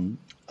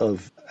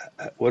of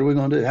what are we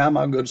going to do? How am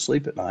I going to go to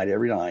sleep at night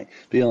every night,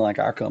 feeling like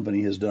our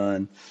company has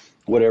done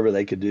whatever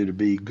they could do to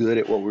be good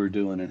at what we're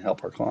doing and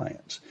help our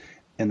clients.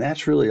 And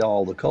that's really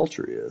all the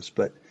culture is.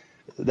 But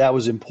that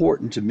was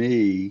important to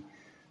me,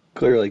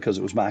 clearly, because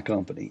it was my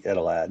company at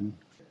Aladdin.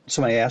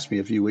 Somebody asked me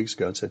a few weeks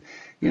ago and said,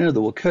 the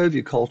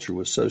Wachovia culture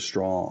was so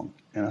strong.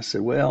 And I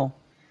said, well,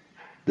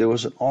 there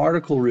was an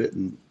article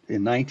written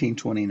in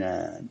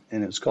 1929,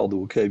 and it's called the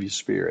Wachovia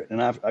Spirit.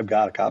 And I've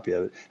got a copy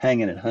of it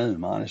hanging at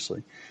home,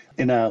 honestly.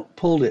 And I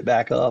pulled it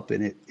back up,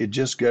 and it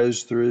just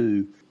goes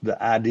through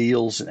the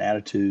ideals and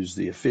attitudes,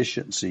 the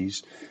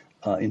efficiencies,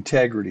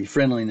 integrity,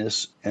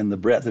 friendliness, and the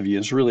breadth of you.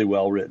 It's a really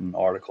well-written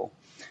article.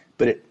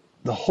 But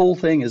the whole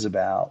thing is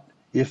about,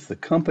 if the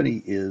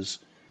company is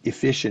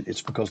efficient,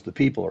 it's because the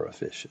people are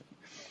efficient.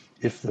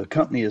 If the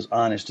company is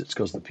honest, it's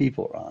because the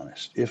people are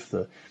honest. If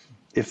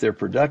they're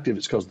productive,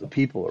 it's because the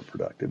people are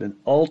productive. And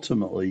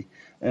ultimately,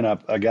 and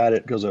I got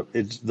it because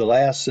it's the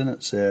last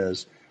sentence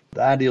says,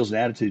 the ideals and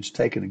attitudes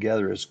taken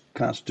together as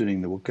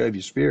constituting the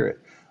Wachovia spirit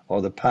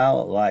are the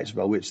pilot lights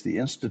by which the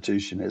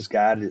institution has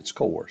guided its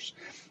course,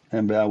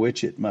 and by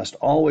which it must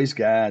always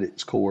guide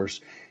its course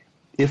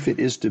if it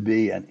is to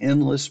be an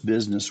endless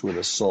business with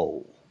a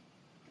soul.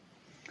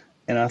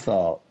 And I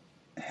thought,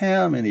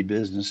 how many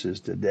businesses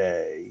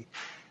today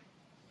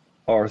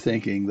are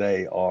thinking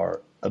they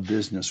are a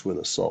business with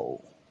a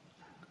soul?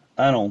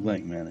 I don't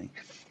think many.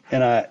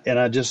 And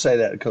I just say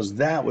that because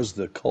that was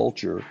the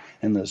culture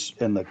and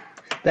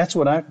that's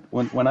what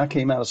when I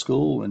came out of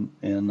school in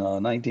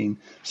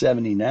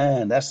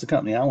 1979, that's the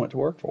company I went to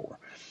work for.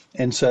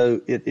 And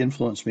so it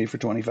influenced me for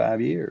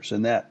 25 years.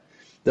 And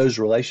those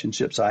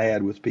relationships I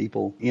had with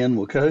people in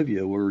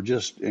Wachovia were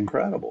just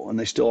incredible. And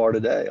they still are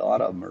today. A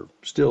lot of them are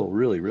still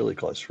really, really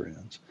close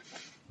friends.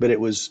 But it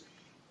was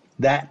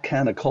that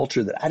kind of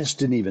culture that I just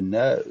didn't even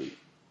know.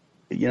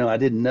 I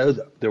didn't know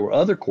that there were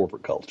other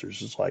corporate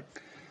cultures. It's like,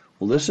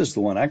 well, this is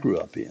the one I grew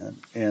up in.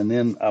 And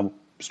then I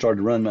started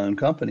to run my own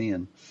company,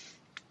 and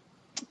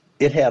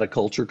it had a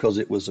culture because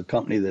it was a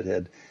company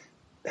that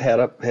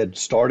had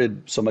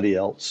started somebody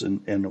else,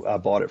 and I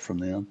bought it from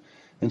them.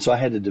 And so I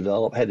had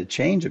to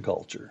change a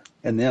culture.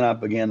 And then I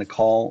began to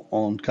call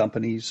on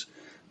companies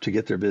to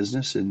get their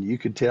business. And you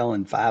could tell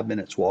in 5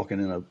 minutes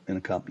walking in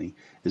a company,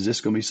 is this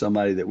going to be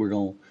somebody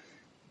that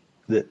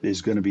that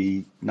is going to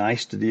be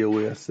nice to deal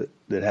with,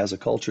 that has a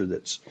culture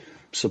that's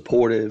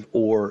supportive,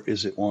 or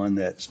is it one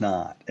that's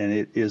not? And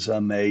it is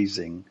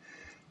amazing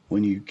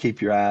when you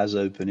keep your eyes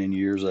open and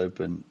your ears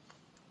open,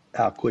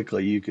 how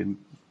quickly you can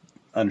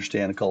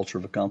understand the culture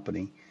of a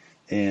company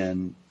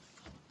and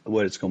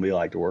what it's going to be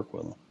like to work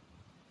with them.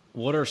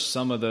 What are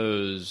some of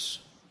those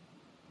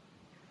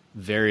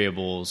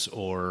variables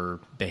or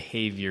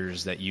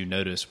behaviors that you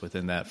notice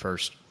within that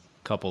first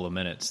couple of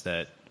minutes,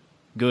 that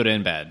good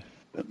and bad?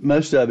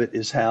 Most of it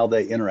is how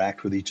they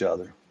interact with each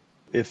other.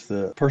 If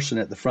the person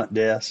at the front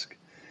desk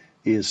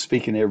is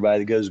speaking to everybody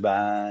that goes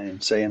by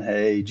and saying,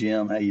 "Hey,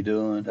 Jim, how you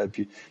doing?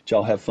 Did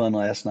y'all have fun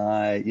last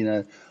night?"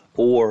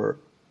 Or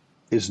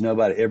is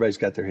everybody's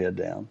got their head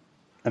down.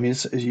 I mean,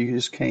 you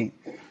just can't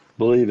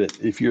believe it.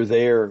 If you're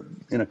there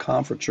in a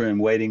conference room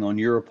waiting on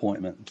your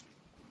appointment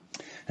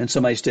and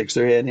somebody sticks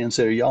their head in and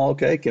says, "Are y'all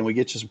okay? Can we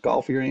get you some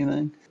coffee or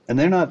anything?" And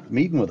they're not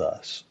meeting with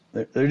us.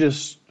 They're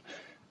just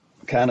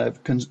kind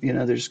of,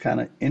 they're just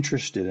kind of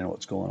interested in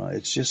what's going on.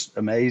 It's just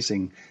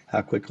amazing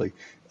how quickly,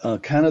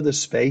 kind of the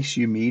space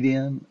you meet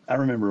in. I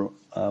remember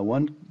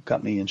one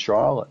company in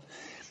Charlotte,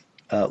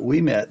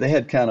 we met, they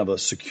had kind of a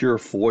secure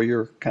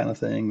foyer kind of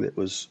thing that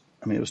was,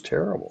 it was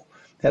terrible.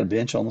 They had a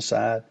bench on the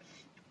side.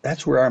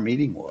 That's where our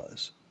meeting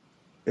was.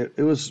 It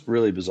was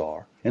really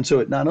bizarre. And so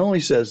it not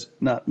only says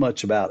not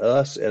much about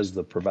us as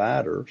the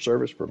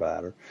service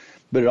provider,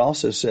 but it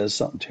also says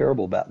something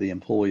terrible about the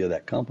employee of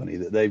that company,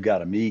 that they've got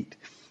to meet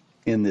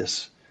in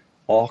this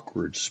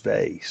awkward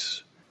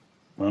space.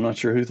 Well, I'm not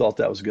sure who thought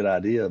that was a good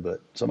idea, but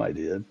somebody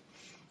did.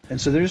 And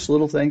so there's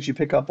little things you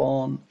pick up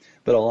on,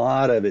 but a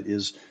lot of it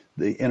is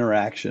the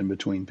interaction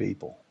between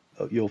people.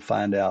 You'll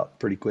find out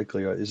pretty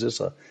quickly, is this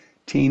a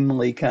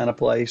teamly kind of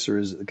place, or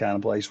is it the kind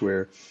of place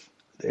where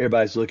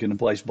everybody's looking to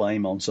place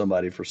blame on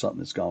somebody for something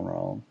that's gone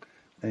wrong?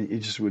 And you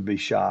just would be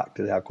shocked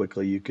at how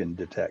quickly you can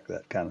detect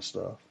that kind of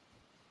stuff.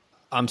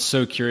 I'm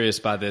so curious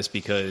by this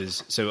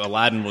because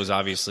Aladdin was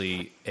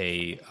obviously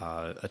a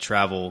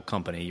travel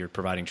company. You're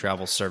providing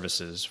travel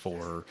services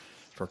for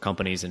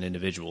companies and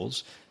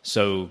individuals.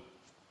 So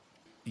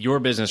your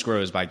business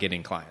grows by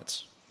getting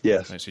clients.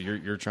 Yes. Right? So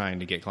you're trying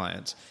to get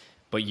clients,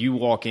 but you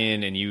walk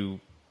in and you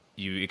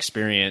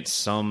experience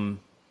some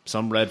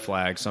red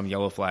flag, some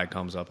yellow flag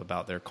comes up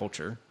about their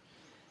culture.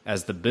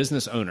 As the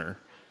business owner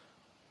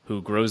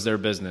who grows their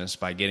business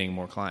by getting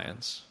more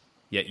clients,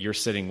 yet you're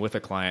sitting with a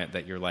client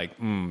that you're like,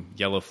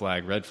 yellow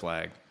flag, red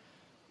flag.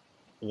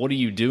 What are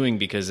you doing?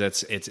 Because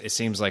it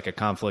seems like a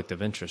conflict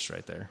of interest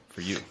right there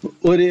for you.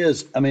 Well, it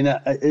is.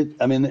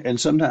 And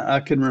sometimes I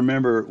can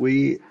remember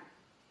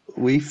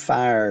we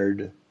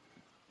fired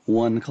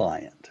one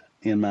client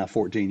in my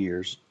 14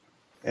 years,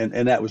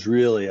 and that was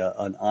really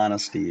an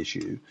honesty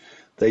issue.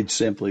 They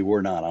simply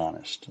were not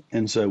honest,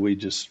 and so we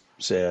just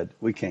said,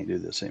 we can't do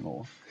this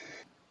anymore.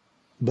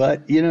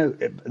 But,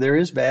 there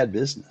is bad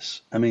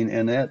business. And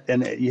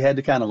you had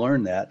to kind of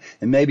learn that.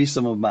 And maybe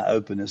some of my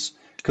openness,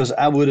 because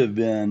I would have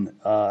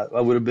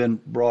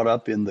been brought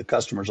up in the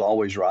customer's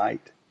always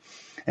right.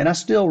 And I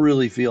still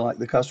really feel like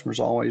the customer's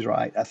always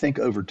right. I think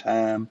over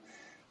time,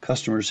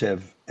 customers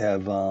have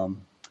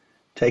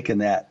taken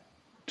that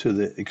to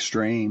the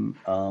extreme.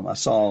 I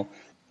saw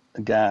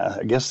a guy,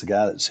 I guess the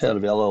guy that's head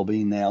of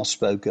LLB now,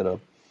 spoke at a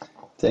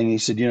thing. He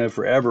said,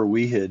 forever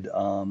we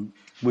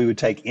would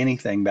take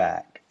anything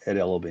back at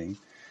LOB.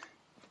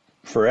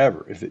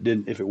 Forever.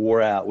 If it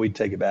wore out, we'd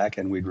take it back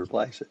and we'd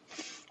replace it.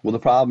 Well, the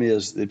problem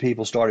is that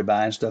people started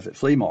buying stuff at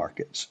flea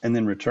markets and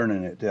then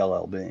returning it to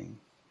LLB.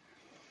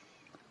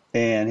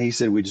 And he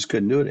said we just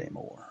couldn't do it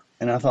anymore.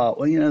 And I thought,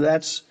 well,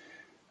 that's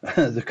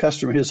the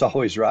customer is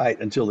always right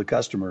until the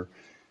customer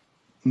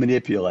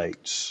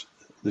manipulates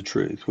the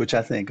truth, which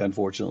I think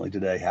unfortunately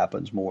today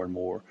happens more and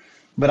more.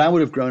 But I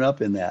would have grown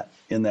up in that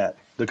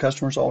the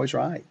customer's always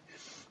right.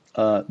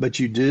 But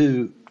you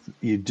do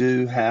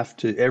have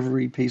to,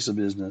 every piece of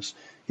business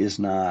is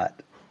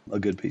not a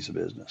good piece of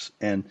business.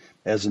 And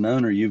as an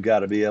owner, you've got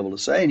to be able to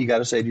say, and you got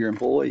to say to your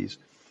employees,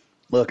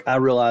 look, I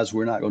realize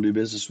we're not going to do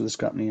business with this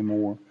company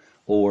anymore,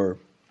 or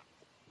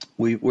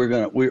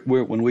we're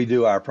when we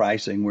do our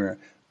pricing,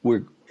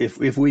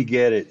 if we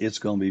get it, it's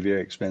going to be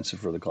very expensive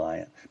for the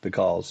client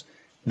because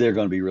they're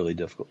going to be really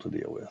difficult to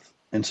deal with.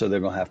 And so they're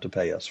going to have to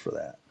pay us for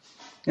that.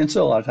 And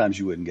so a lot of times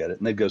you wouldn't get it,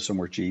 and they'd go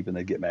somewhere cheap, and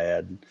they'd get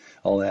mad and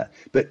all that.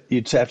 But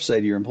you'd have to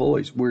say to your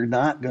employees, we're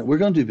going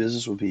to do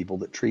business with people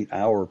that treat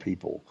our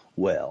people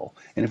well.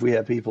 And if we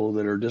have people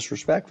that are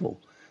disrespectful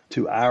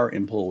to our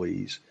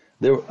employees,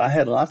 I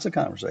had lots of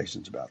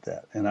conversations about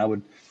that. And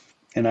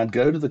I'd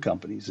go to the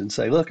companies and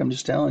say, look, I'm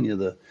just telling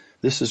you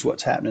this is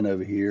what's happening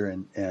over here.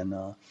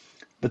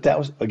 But that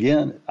was,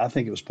 again, I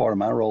think it was part of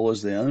my role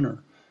as the owner.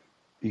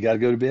 You got to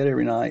go to bed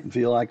every night and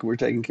feel like we're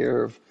taking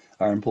care of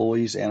our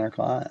employees and our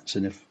clients.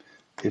 And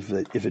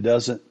if it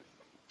doesn't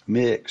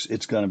mix,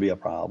 it's going to be a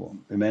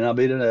problem. It may not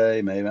be today,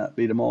 it may not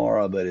be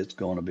tomorrow, but it's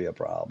going to be a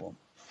problem.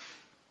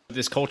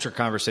 This culture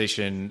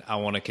conversation, I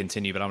want to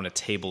continue, but I'm going to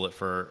table it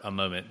for a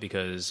moment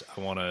because I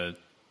want to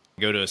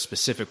go to a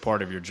specific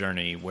part of your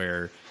journey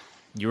where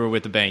you were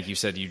with the bank. You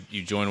said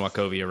you joined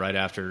Wachovia right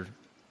after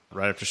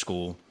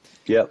school.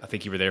 Yep. I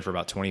think you were there for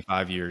about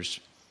 25 years.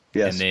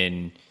 Yes. And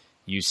then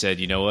you said,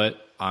 you know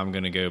what, I'm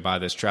going to go buy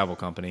this travel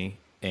company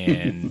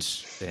and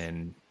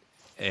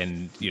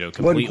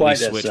completely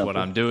switch what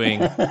I'm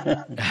doing.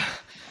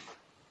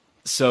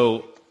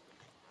 So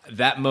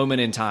that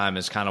moment in time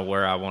is kind of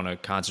where I want to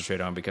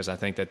concentrate on, because I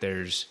think that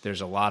there's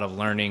a lot of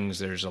learnings,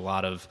 there's a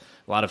lot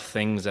of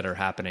things that are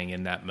happening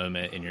in that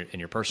moment in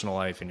your personal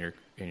life, in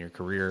your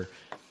career.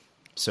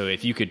 So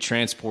if you could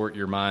transport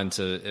your mind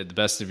to the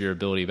best of your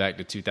ability back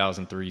to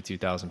 2003,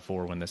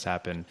 2004 when this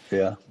happened.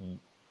 Yeah.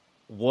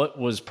 What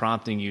was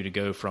prompting you to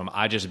go from,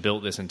 I just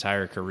built this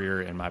entire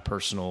career and my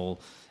personal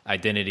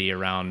identity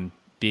around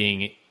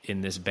being in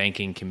this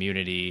banking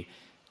community,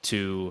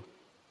 to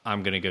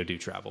I'm going to go do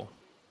travel?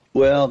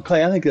 Well,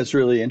 Clay, I think that's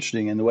really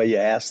interesting in the way you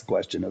asked the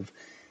question of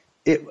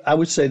it. I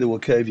would say the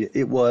Wachovia,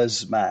 it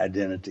was my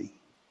identity.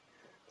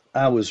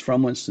 I was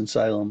from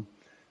Winston-Salem.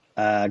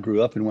 I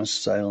grew up in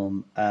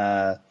Winston-Salem.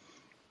 I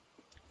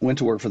went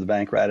to work for the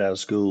bank right out of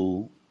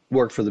school,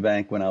 worked for the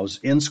bank when I was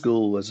in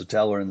school as a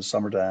teller in the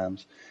summer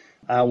times.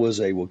 I was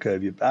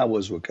Wachovia.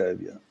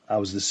 I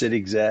was the city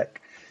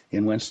exec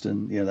in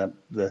Winston,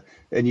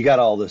 and you got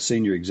all the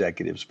senior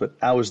executives, but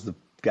I was the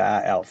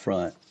guy out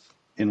front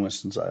in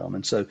Winston-Salem.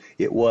 And so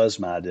it was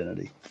my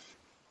identity.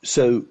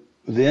 So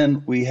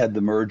then we had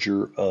the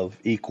merger of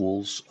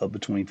equals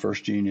between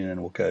First Union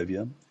and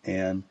Wachovia,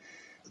 and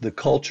the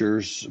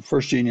cultures.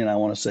 First Union, I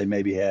want to say,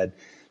 maybe had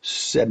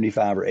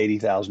 75 or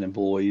 80,000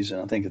 employees.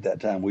 And I think at that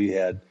time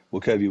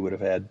Wachovia would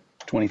have had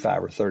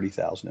 25 or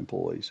 30,000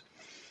 employees.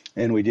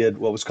 And we did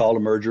what was called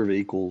a merger of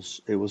equals.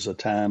 It was a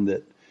time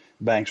that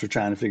banks were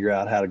trying to figure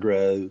out how to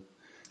grow.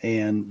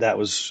 And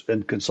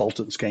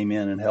consultants came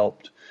in and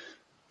helped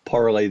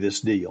parlay this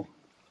deal.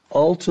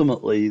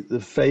 Ultimately, the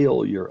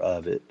failure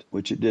of it,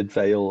 which it did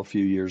fail a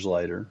few years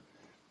later,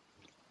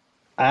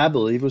 I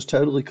believe was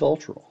totally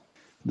cultural.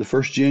 The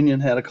First Union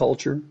had a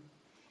culture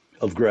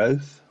of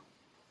growth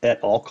at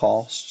all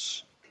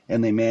costs,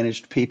 and they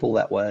managed people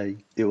that way.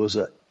 It was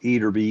a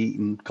eat or be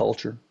eaten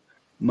culture.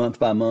 Month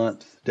by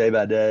month, day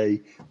by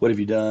day, what have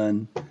you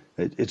done?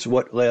 It's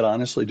what led,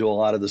 honestly, to a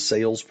lot of the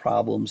sales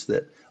problems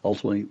that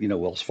ultimately,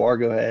 Wells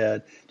Fargo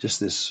had, just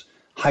this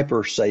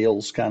hyper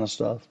sales kind of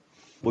stuff.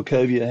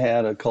 Wachovia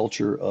had a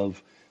culture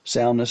of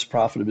soundness,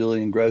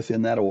 profitability, and growth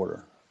in that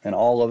order, and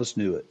all of us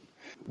knew it.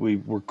 We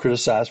were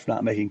criticized for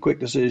not making quick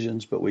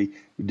decisions, but we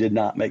did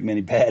not make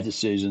many bad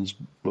decisions.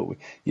 But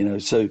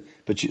so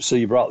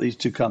you brought these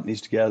two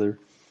companies together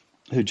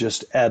who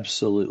just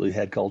absolutely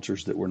had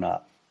cultures that were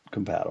not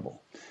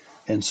compatible.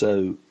 And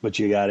so, but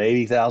you got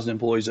 80,000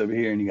 employees over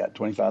here and you got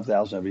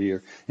 25,000 over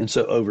here. And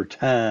so over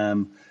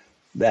time,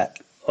 that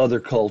other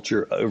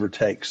culture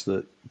overtakes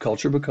the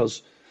culture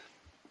because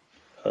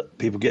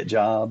people get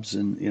jobs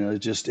and, it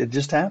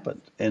just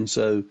happened. And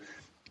so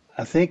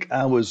I think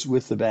I was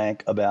with the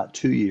bank about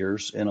 2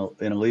 years in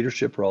a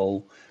leadership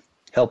role,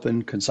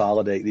 helping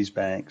consolidate these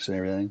banks and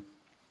everything.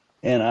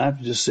 And I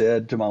just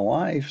said to my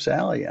wife,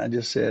 Sally, I'm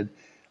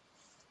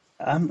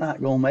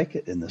not going to make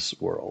it in this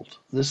world.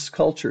 This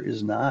culture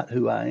is not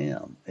who I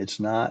am. It's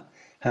not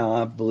how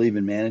I believe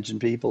in managing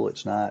people.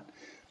 It's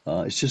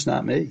just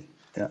not me.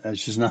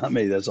 It's just not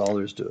me. That's all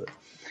there is to it.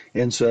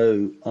 And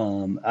so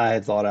I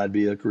had thought I'd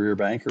be a career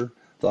banker,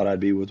 thought I'd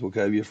be with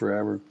Wachovia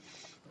forever.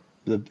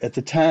 At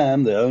the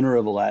time, the owner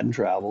of Aladdin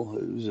Travel,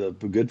 who's a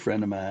good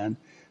friend of mine,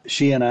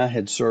 she and I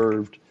had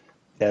served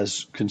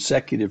as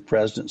consecutive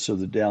presidents of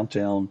the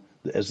downtown,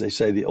 as they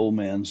say, the Old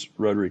Man's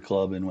Rotary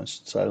Club in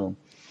Winston-Salem.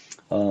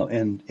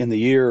 And in the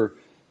year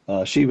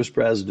she was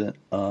president,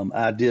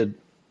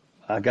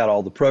 I got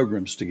all the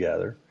programs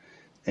together.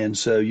 And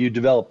so you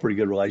develop a pretty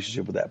good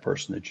relationship with that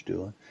person that you're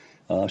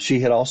doing. She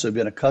had also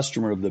been a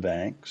customer of the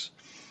banks,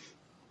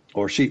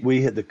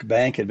 the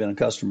bank had been a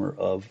customer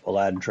of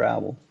Aladdin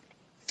Travel.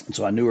 And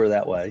so I knew her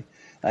that way.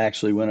 I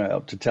actually went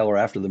out to tell her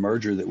after the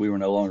merger that we were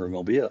no longer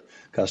going to be a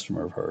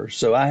customer of hers.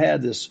 So I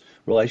had this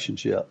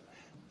relationship.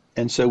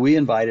 And so we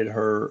invited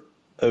her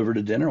over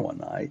to dinner one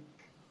night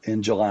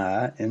in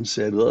July and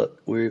said,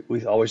 look, we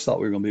always thought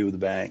we were going to be with the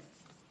bank.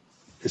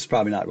 It's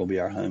probably not going to be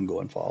our home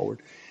going forward.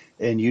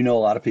 And you know a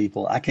lot of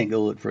people. I can't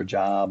go look for a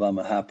job. I'm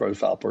a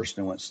high-profile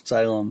person in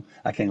Winston-Salem.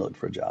 I can't look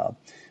for a job.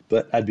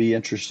 But I'd be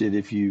interested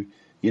if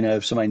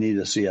if somebody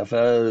needed a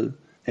CFO.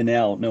 And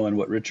now knowing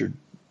what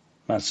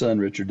my son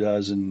Richard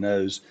does and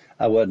knows,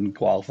 I wasn't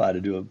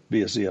qualified to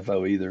be a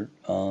CFO either.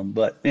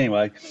 But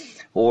anyway,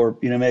 or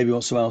maybe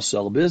when someone else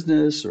sell a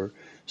business or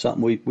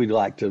something, we'd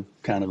like to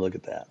kind of look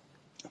at that,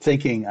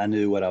 thinking I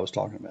knew what I was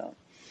talking about.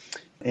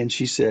 And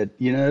she said,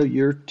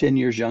 you're 10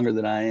 years younger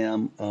than I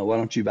am. Why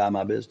don't you buy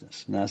my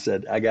business? And I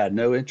said, I got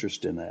no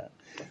interest in that.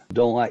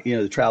 Don't like,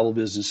 the travel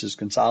business is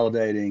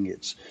consolidating.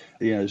 It's,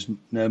 there's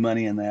no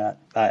money in that.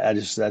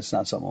 That's not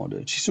something I want to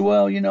do. She said,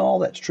 well, all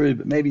that's true,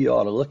 but maybe you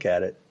ought to look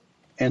at it.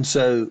 And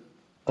so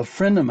a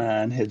friend of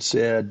mine had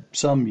said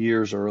some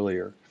years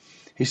earlier,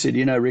 he said,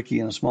 Ricky,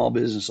 in a small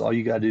business, all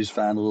you got to do is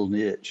find a little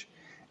niche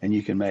and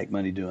you can make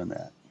money doing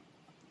that.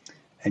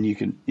 And you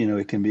can,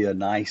 it can be a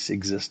nice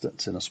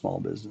existence in a small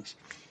business.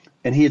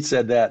 And he had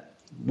said that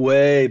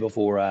way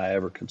before I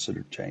ever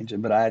considered changing.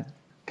 But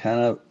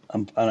I'm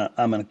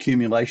an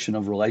accumulation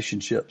of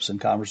relationships and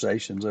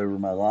conversations over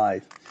my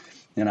life.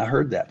 And I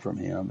heard that from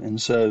him.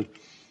 And so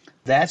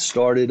that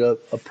started a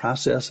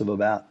process of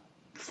about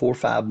 4 or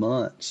 5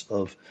 months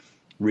of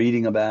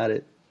reading about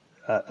it.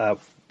 I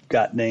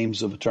got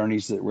names of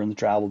attorneys that were in the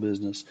travel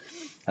business.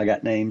 I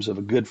got names of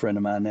a good friend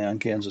of mine now in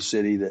Kansas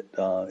City that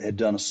had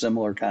done a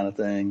similar kind of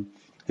thing,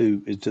 who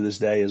to this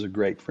day is a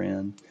great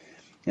friend.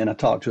 And I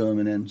talked to him,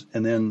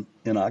 and then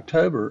in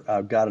October,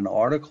 I got an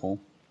article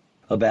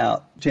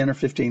about 10 or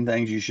 15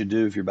 things you should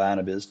do if you're buying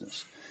a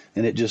business.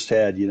 And it just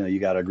had, you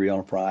got to agree on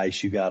a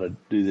price, you got to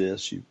do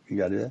this, you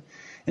got to do that.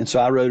 And so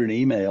I wrote an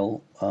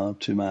email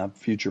to my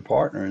future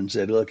partner and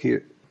said, look,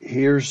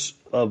 here's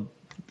a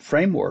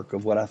framework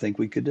of what I think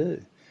we could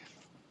do.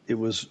 It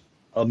was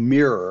a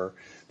mirror.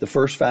 The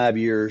first 5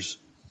 years,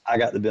 I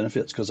got the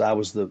benefits because I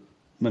was the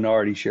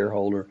minority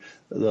shareholder.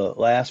 The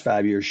last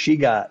 5 years, she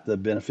got the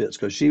benefits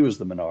because she was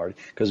the minority,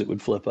 because it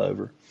would flip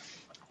over.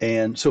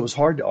 And so it was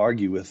hard to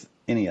argue with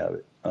any of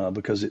it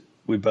because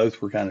we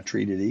both were kind of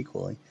treated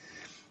equally.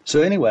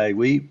 So anyway,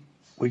 we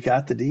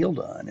got the deal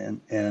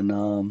done,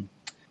 and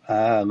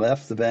I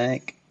left the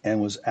bank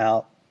and was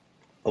out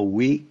a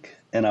week,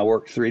 and I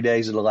worked 3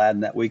 days at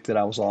Aladdin that week that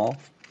I was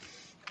off,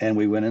 and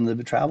we went into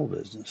the travel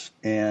business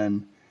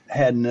and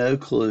had no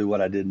clue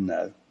what I didn't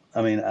know.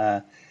 I mean,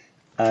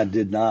 I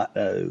did not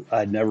know.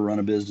 I'd never run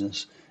a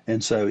business,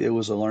 and so it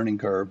was a learning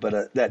curve.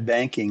 But that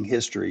banking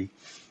history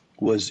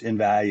was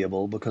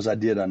invaluable because I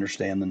did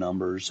understand the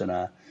numbers, and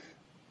I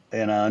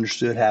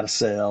understood how to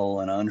sell,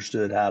 and I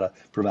understood how to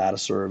provide a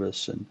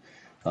service,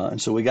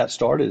 and so we got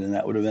started, and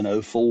that would have been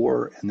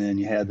 2004, and then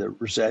you had the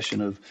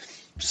recession of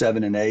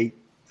 7 and 8,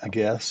 I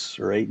guess,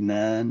 or 8 and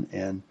 9,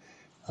 and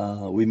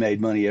we made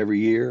money every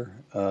year.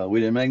 We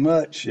didn't make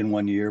much in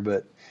one year,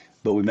 but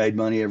we made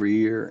money every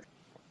year.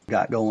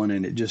 Got going,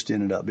 and it just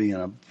ended up being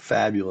a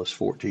fabulous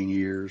 14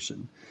 years.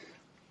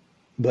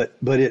 But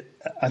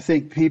I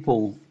think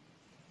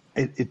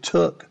it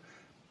took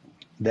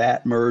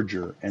that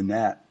merger and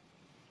that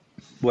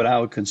what I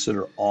would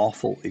consider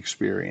awful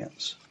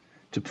experience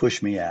to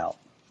push me out.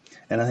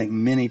 And I think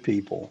many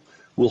people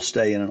will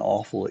stay in an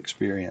awful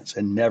experience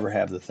and never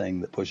have the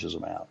thing that pushes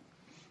them out.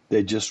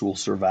 They just will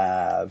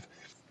survive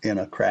in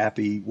a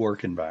crappy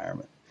work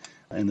environment.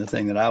 And the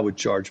thing that I would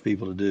charge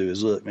people to do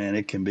is, look, man,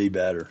 it can be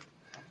better,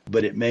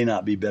 but it may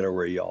not be better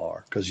where you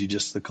are because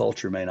the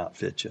culture may not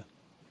fit you.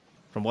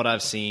 From what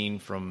I've seen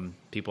from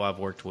people I've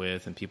worked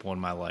with and people in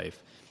my life,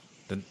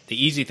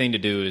 the easy thing to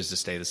do is to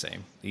stay the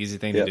same. The easy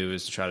thing to do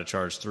is to try to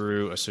charge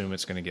through, assume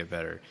it's going to get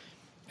better.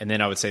 And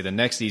then I would say the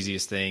next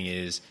easiest thing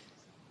is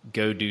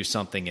go do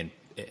something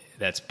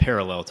that's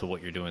parallel to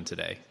what you're doing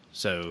today.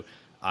 So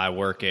I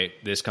work at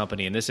this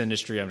company in this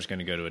industry. I'm just going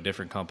to go to a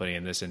different company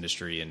in this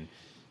industry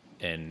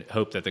and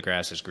hope that the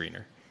grass is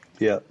greener.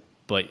 Yeah.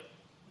 But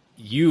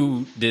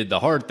you did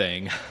the hard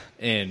thing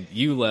and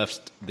you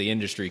left the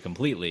industry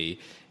completely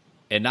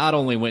and not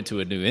only went to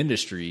a new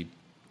industry,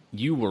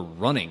 you were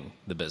running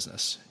the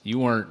business. You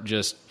weren't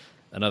just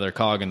another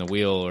cog in the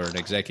wheel or an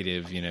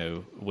executive,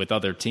 with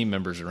other team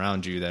members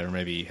around you that are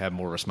maybe have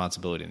more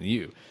responsibility than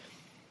you.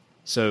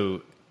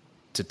 So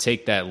to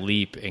take that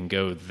leap and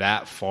go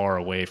that far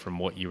away from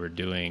what you were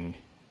doing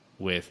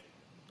with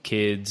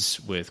kids,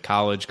 with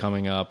college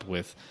coming up,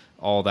 with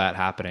all that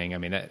happening. I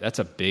mean, that's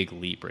a big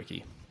leap,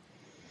 Ricky.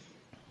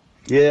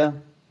 Yeah.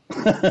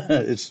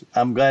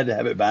 I'm glad to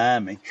have it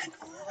behind me.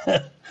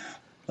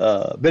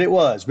 But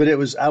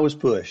I was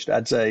pushed.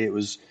 I'd say it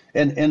was,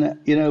 and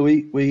you know,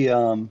 we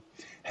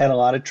had a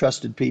lot of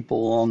trusted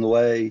people along the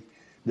way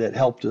that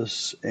helped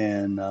us,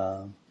 and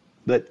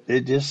but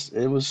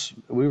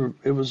we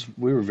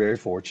were very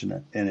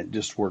fortunate, and it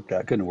just worked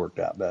out. Couldn't have worked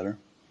out better.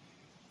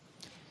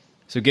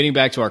 So getting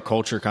back to our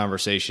culture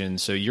conversation,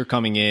 so you're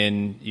coming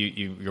in,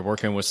 you're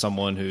working with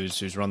someone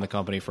who's run the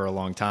company for a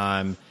long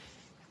time.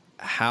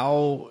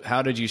 How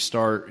did you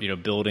start,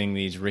 building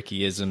these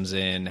Rickyisms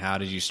in? How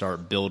did you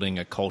start building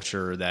a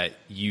culture that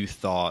you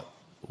thought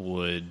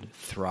would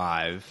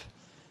thrive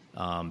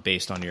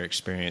based on your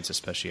experience,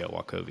 especially at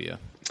Wachovia?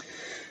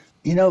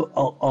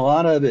 A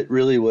lot of it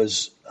really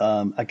was,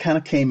 I kind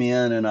of came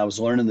in and I was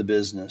learning the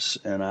business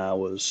and I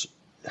was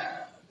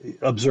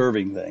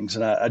observing things.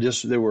 And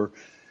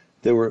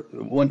there were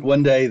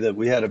one day that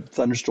we had a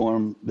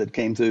thunderstorm that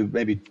came through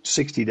maybe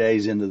 60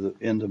 days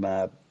into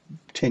my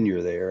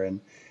tenure there,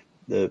 and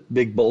the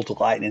big bolt of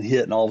lightning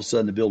hit, and all of a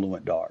sudden the building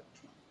went dark.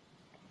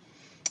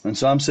 And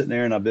so I'm sitting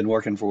there, and I've been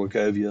working for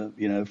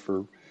Wachovia,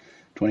 for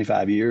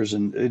 25 years,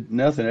 and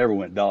nothing ever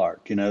went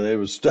dark. There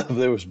was stuff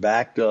that was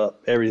backed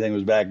up, everything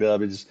was backed up.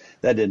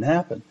 That didn't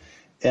happen.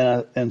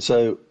 And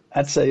so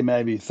I'd say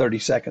maybe 30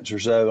 seconds or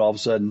so, all of a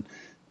sudden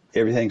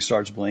everything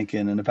starts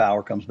blinking and the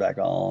power comes back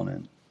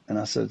on. And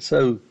I said,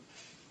 so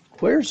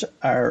where's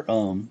our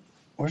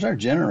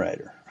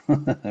generator?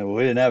 Well,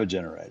 we didn't have a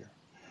generator.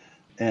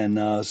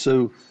 And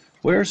so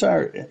where's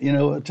our,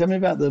 tell me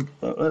about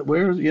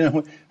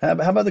how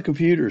about the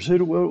computers?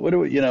 What do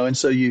we, and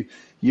so you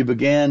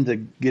began to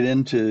get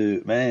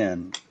into,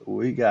 man,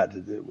 we got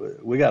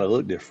to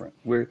look different.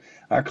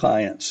 Our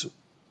clients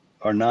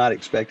are not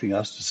expecting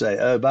us to say,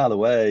 oh, by the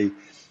way,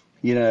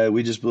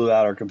 we just blew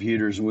out our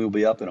computers and we'll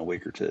be up in a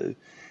week or two.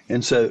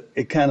 And so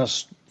it kind of,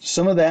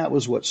 some of that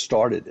was what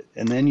started it.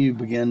 And then you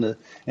begin to,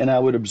 and I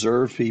would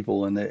observe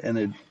people, and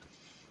it'd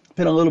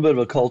been a little bit of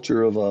a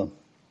culture of a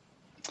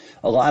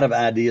lot of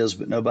ideas,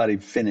 but nobody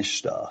finished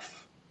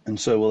stuff. And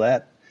so, all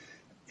of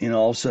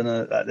a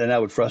sudden,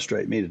 that would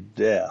frustrate me to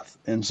death.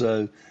 And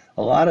so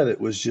a lot of it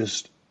was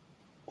just,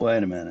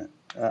 wait a minute.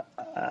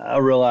 I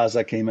realized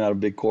I came out of a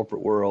big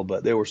corporate world,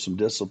 but there were some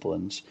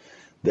disciplines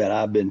that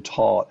I've been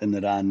taught and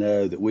that I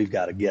know that we've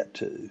got to get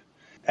to.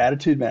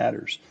 Attitude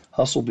matters.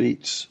 Hustle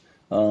beats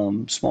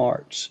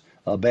smarts.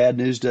 Bad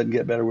news doesn't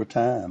get better with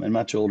time. And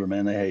my children,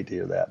 man, they hate to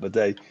hear that.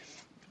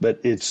 But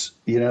it's,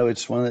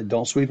 it's one that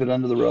don't sweep it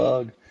under the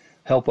rug.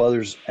 Help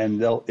others,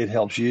 and it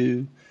helps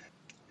you.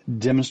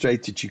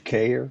 Demonstrate that you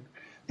care,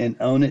 and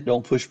own it.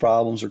 Don't push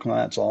problems or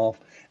clients off.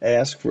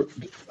 Ask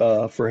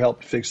for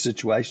help to fix the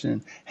situation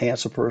and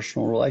enhance a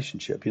personal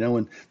relationship.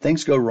 When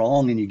things go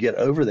wrong and you get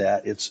over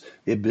that,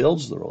 it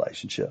builds the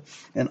relationship.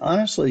 And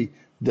honestly,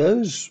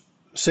 those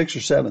 6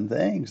 or 7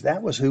 things,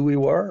 that was who we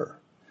were,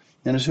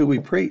 and it's who we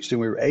preached,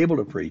 and we were able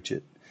to preach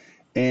it,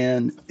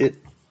 and it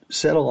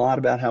said a lot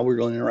about how we're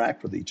going to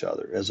interact with each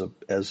other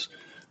as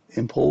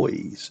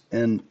employees.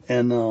 And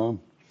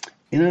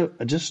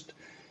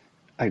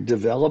I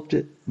developed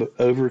it, but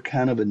over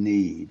kind of a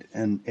need.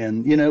 And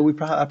I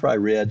probably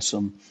read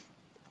some,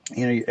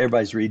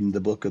 everybody's reading the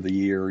book of the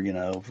year,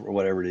 or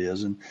whatever it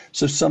is. And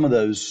so some of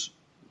those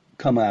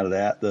come out of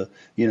that, the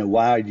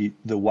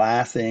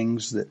why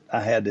things that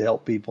I had to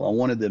help people. I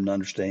wanted them to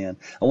understand.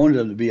 I wanted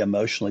them to be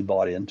emotionally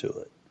bought into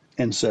it.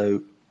 And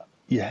so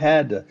you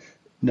had to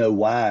know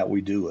why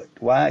we do it.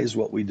 Why is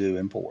what we do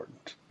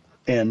important?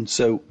 And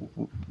so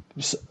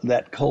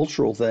that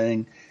cultural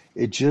thing,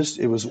 it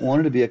was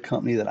wanted to be a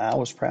company that I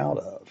was proud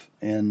of.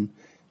 And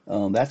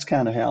that's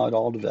kind of how it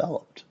all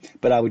developed.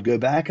 But I would go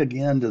back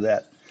again to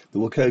the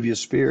Wachovia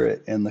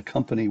spirit and the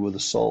company with a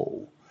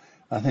soul.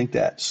 I think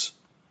that's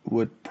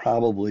what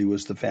probably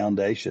was the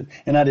foundation.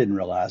 And I didn't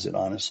realize it,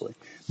 honestly.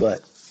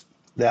 But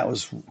that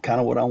was kind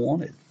of what I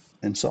wanted,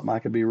 and something I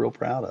could be real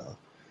proud of.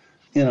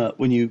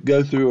 When you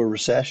go through a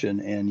recession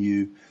and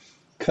you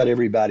cut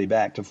everybody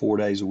back to 4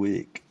 days a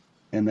week,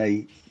 and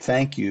they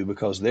thank you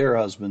because their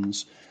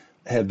husbands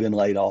have been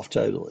laid off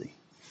totally.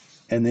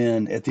 And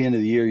then at the end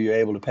of the year, you're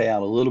able to pay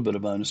out a little bit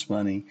of bonus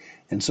money,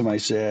 and somebody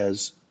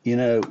says,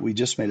 we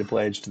just made a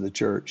pledge to the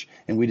church,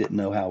 and we didn't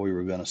know how we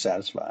were going to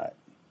satisfy it.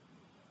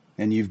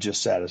 And you've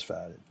just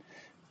satisfied it.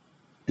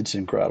 It's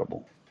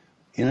incredible.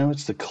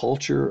 It's the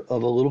culture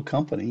of a little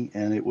company,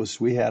 and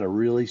we had a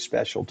really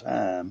special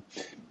time,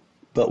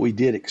 but we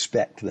did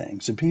expect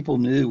things, and people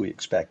knew we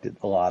expected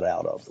a lot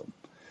out of them.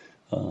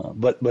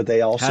 But they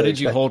also. How did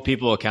you hold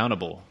people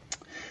accountable?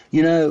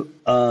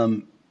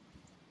 I'm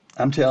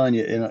telling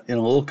you, in a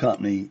little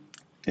company,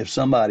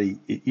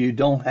 you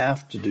don't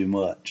have to do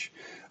much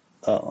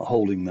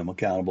holding them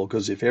accountable,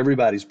 because if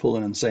everybody's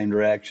pulling in the same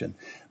direction,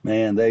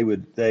 man, they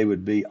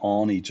would be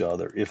on each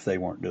other if they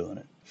weren't doing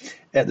it.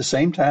 At the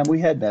same time, we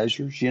had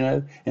measures,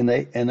 and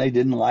they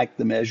didn't like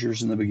the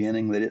measures in the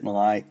beginning. They didn't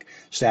like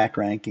stack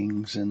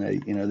rankings, and they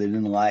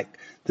didn't like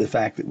the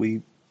fact that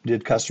we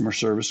did customer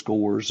service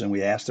scores, and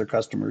we asked their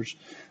customers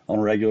on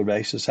a regular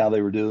basis how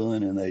they were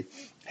doing, and they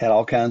had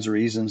all kinds of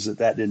reasons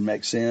that didn't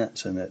make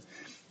sense,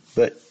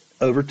 but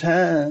over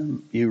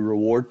time, you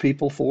reward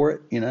people for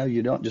it.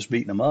 You don't just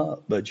beating them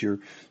up, but you're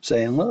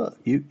saying, look,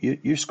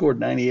 you scored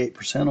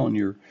 98% on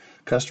your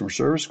customer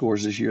service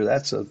scores this year.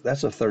 That's a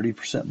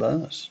 30%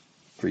 bonus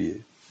for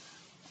you.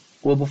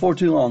 Well, before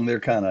too long, they're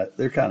kind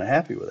of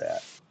happy with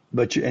that.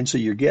 And so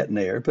you're getting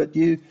there, but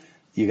you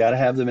got to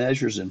have the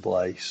measures in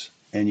place,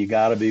 and you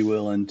got to be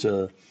willing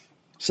to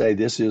say,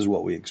 this is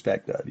what we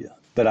expect of you.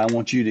 But I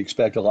want you to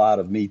expect a lot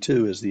of me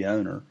too, as the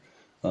owner.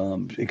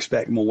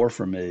 Expect more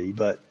from me,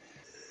 but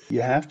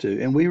you have to.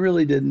 And we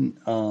really didn't.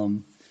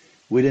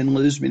 We didn't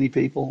lose many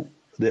people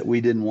that we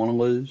didn't want to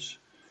lose.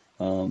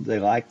 They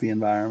liked the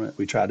environment.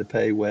 We tried to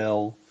pay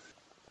well,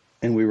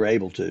 and we were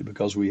able to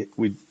because we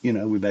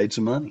made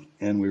some money,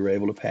 and we were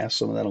able to pass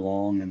some of that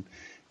along.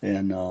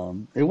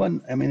 And it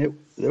wasn't. I mean,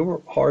 there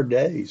were hard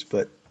days,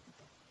 but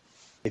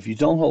if you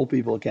don't hold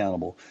people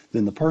accountable,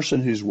 then the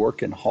person who's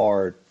working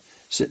hard,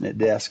 sitting at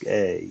desk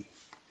A,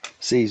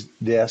 sees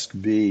desk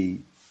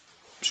B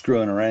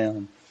screwing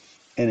around.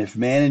 And if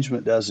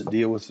management doesn't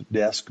deal with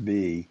desk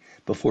B,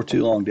 before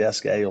too long,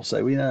 desk A will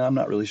say, well, I'm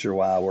not really sure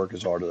why I work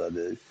as hard as I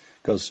do,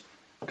 because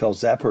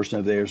that person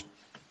over there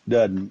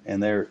doesn't,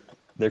 and they're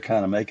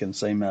kind of making the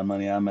same amount of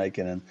money I'm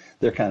making, and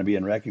they're kind of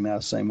being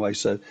recognized the same way.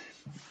 So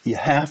you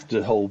have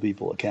to hold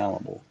people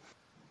accountable.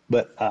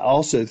 But I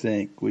also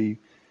think we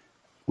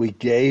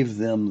gave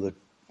them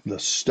the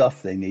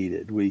stuff they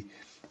needed.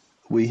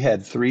 We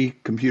had 3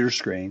 computer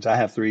screens. I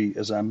have 3,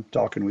 as I'm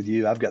talking with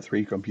you, I've got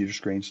 3 computer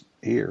screens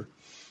here.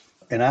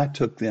 And I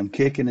took them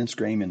kicking and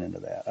screaming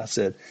into that. I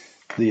said,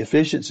 the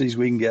efficiencies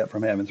we can get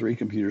from having 3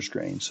 computer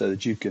screens so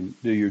that you can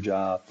do your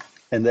job.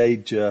 And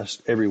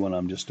every one of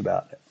them just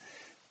about,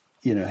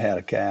 had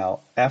a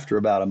cow. After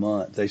about a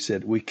month, they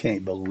said, we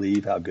can't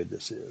believe how good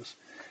this is.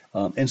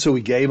 And so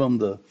we gave them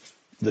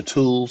the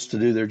tools to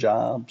do their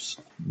jobs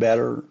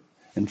better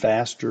and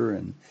faster.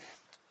 And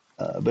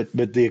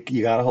but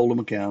you got to hold them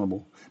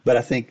accountable. But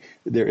I think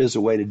there is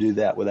a way to do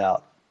that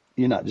without,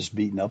 you're not just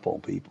beating up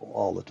on people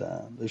all the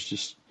time.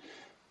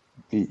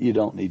 You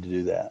don't need to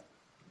do that.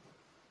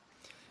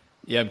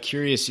 Yeah, I'm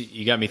curious.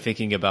 You got me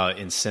thinking about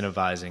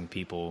incentivizing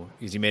people,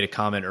 because you made a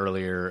comment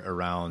earlier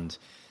around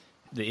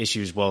the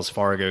issues Wells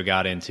Fargo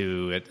got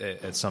into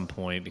at some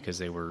point because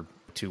they were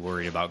too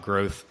worried about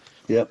growth.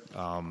 Yep.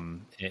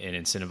 And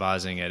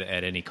incentivizing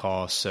at any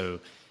cost. So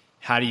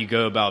how do you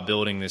go about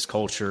building this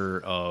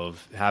culture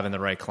of having the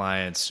right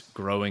clients,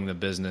 growing the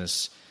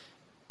business,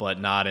 but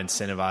not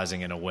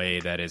incentivizing in a way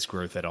that is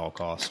growth at all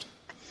cost?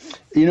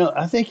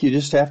 I think you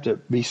just have to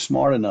be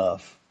smart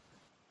enough.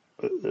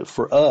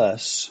 For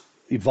us,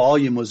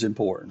 volume was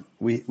important.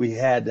 We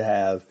had to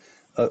have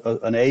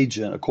an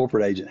agent, a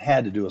corporate agent,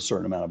 had to do a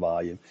certain amount of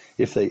volume.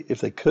 If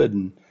they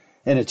couldn't,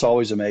 and it's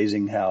always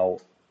amazing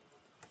how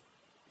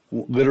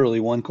literally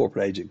one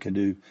corporate agent can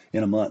do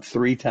in a month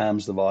 3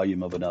 times the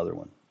volume of another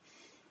one.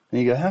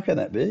 And you go, how can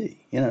that be?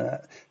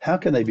 How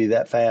can they be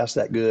that fast,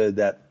 that good,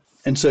 that?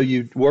 And so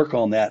you work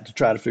on that to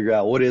try to figure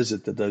out what is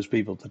it that those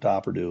people at the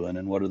top are doing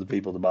and what are the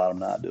people at the bottom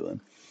not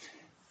doing.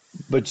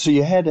 But so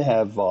you had to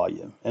have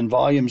volume, and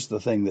volume's the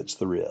thing that's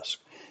the risk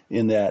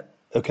in that,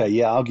 okay,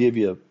 yeah,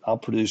 I'll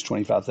produce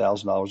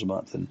 $25,000 a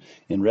month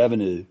in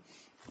revenue,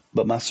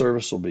 but my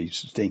service will be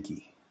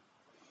stinky.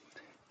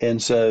 And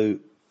so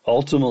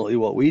ultimately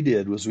what we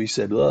did was we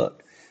said,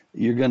 look,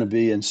 you're going to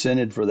be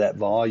incented for that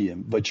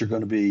volume, but you're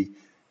going to be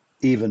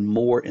even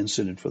more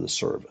incented for the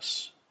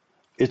service.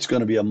 It's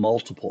going to be a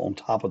multiple on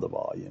top of the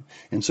volume.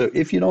 And so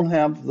if you don't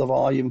have the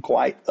volume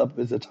quite up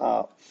at the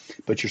top,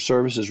 but your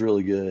service is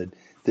really good,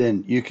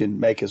 then you can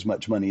make as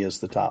much money as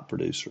the top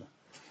producer.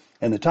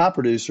 And the top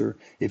producer,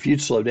 if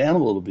you'd slow down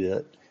a little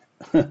bit,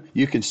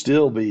 you can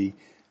still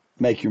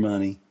make your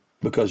money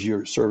because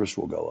your service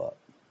will go up.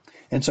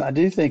 And so I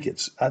do think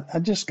I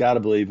just got to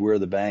believe where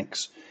the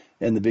banks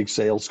and the big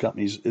sales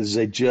companies is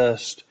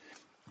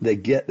they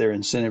get their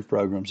incentive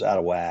programs out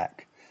of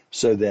whack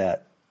so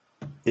that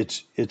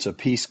it's a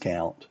piece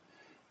count,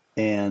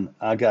 and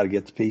I got to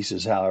get the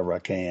pieces however I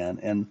can,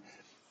 and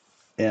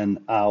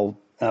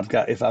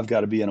if I've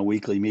got to be in a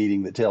weekly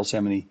meeting that tells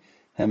how many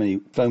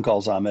phone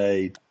calls I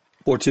made.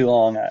 For too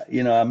long,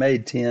 I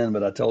made 10,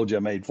 but I told you I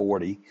made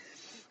 40,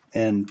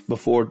 and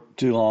before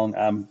too long,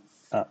 I'm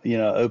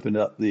opened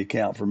up the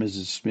account for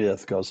Mrs. Smith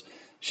because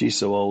she's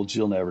so old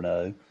she'll never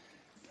know.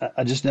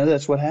 I just know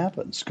that's what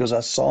happens because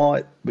I saw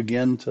it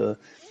begin to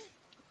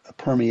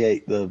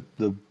permeate the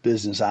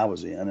business I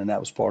was in, and that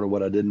was part of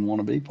what I didn't want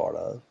to be part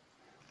of.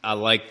 I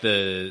like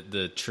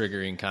the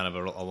triggering kind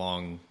of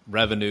along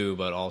revenue,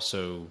 but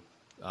also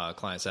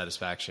client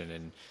satisfaction.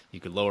 And you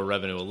could lower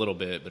revenue a little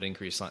bit, but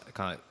increase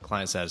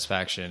client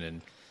satisfaction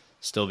and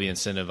still be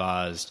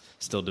incentivized,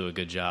 still do a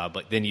good job.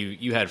 But then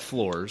you had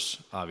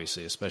floors,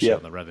 obviously, especially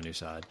on the revenue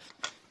side.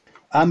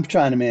 I'm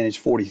trying to manage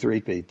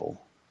 43 people.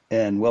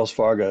 and Wells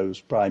Fargo was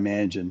probably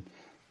managing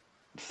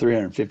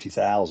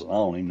 350,000. I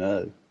don't even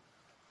know.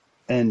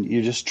 And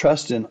you're just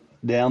trusting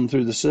down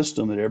through the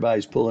system that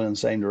everybody's pulling in the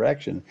same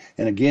direction.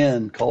 And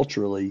again,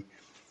 culturally,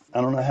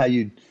 I don't know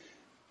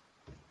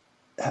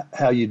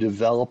how you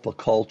develop a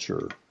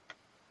culture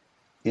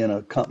in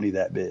a company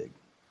that big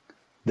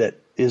that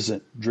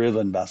isn't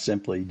driven by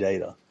simply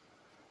data.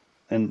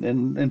 And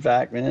in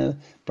fact,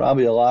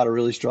 probably a lot of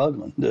really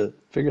struggling to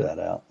figure that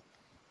out.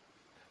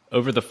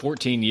 Over the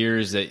 14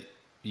 years that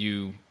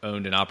you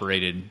owned and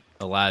operated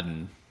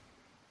Aladdin,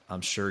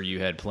 I'm sure you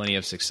had plenty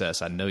of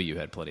success. I know you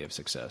had plenty of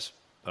success,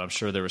 but I'm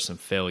sure there was some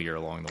failure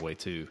along the way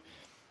too.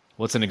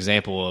 What's an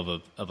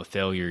example of a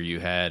failure you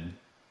had,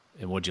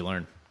 and what'd you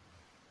learn?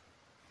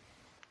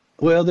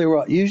 Well, there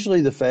were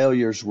usually the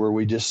failures where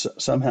we just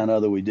somehow or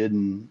another we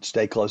didn't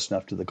stay close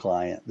enough to the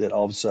client, that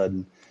all of a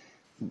sudden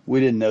we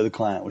didn't know the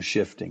client was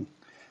shifting.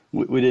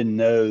 We didn't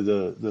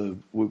know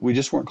we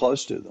just weren't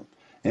close to them.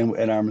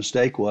 And our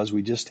mistake was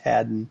we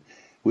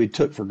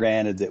took for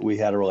granted that we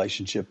had a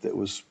relationship that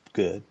was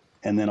good.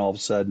 And then all of a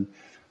sudden,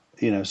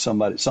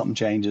 something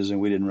changes and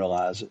we didn't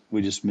realize it.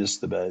 We just missed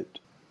the boat.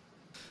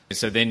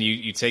 So then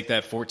you take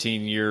that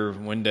 14-year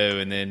window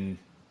and then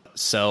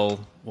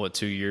sell,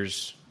 2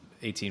 years,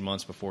 18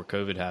 months before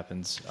COVID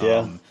happens.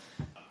 Yeah.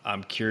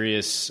 I'm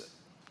curious,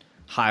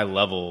 high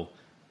level,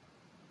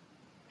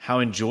 how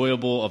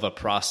enjoyable of a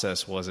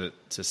process was it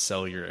to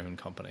sell your own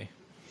company?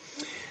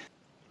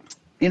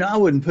 I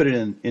wouldn't put it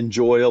in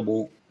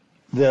enjoyable,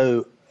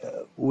 though.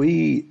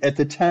 At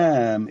the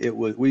time,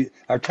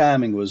 our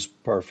timing was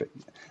perfect.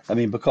 I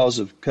mean, because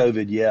of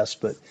COVID, yes,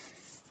 but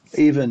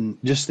even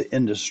just the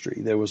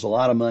industry, there was a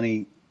lot of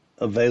money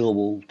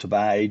available to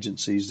buy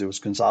agencies. There was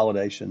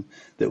consolidation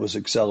that was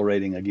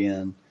accelerating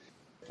again.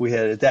 We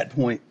had, at that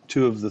point,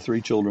 2 of the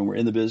 3 children were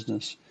in the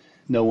business.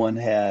 No one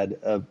had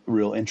a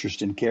real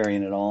interest in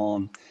carrying it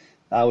on.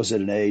 I was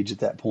at an age at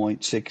that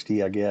point,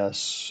 60, I guess,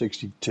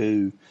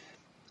 62,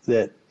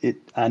 that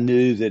I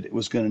knew that it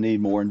was going to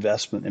need more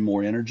investment and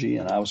more energy.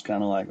 And I was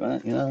kind of like,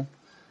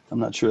 I'm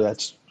not sure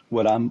that's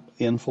what I'm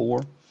in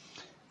for.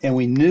 And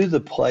we knew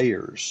the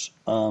players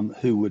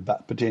who would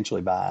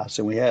potentially buy us.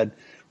 And we had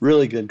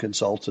really good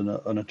consultant,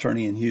 an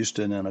attorney in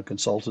Houston and a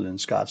consultant in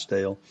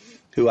Scottsdale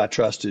who I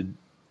trusted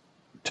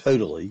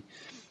totally.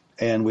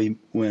 And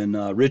when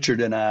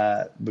Richard and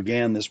I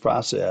began this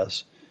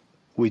process,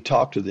 we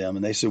talked to them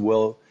and they said,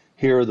 well,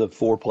 here are the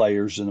 4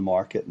 players in the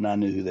market. And I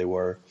knew who they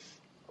were.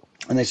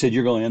 And they said,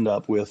 you're going to end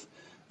up with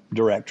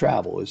direct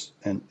travel.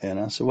 And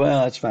I said,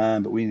 well, that's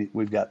fine, but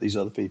we've got these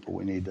other people.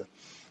 We need to,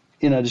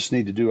 just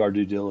need to do our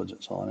due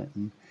diligence on it.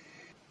 And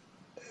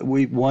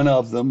one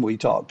of them we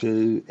talked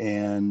to,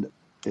 and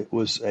it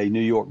was a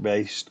New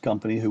York-based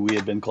company who we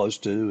had been close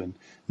to and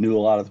knew a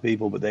lot of the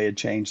people, but they had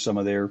changed some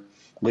of their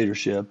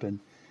leadership. And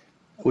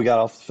we got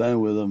off the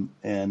phone with them,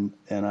 and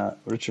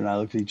Richard and I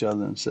looked at each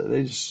other and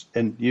said,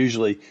 and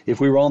usually if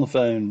we were on the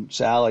phone,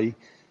 Sally,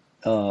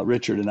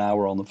 Richard and I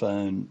were on the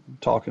phone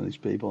talking to these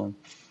people, and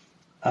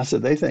I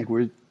said, they think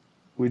we're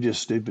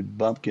just stupid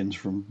bumpkins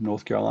from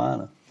North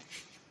Carolina.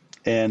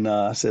 And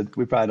I said,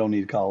 we probably don't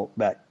need to call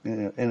back.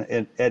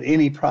 And at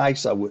any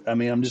price,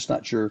 I'm just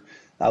not sure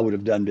I would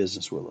have done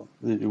business with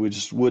them. We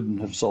just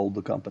wouldn't have sold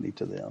the company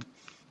to them.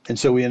 And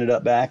so we ended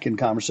up back in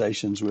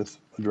conversations with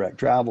direct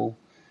travel.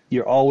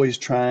 You're always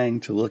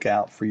trying to look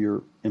out for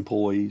your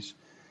employees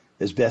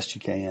as best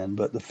you can.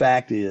 But the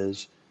fact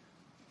is,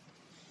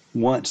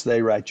 once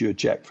they write you a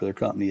check for their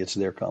company, it's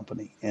their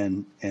company,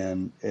 and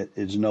it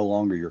is no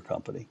longer your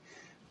company.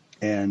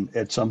 And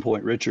at some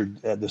point,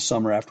 Richard, the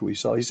summer after we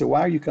saw, he said,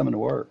 why are you coming to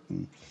work?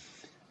 And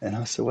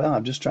I said, well,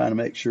 I'm just trying to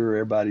make sure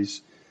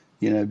everybody's,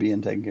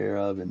 being taken care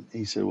of. And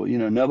he said, well,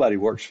 nobody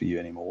works for you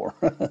anymore.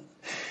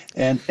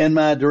 And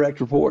my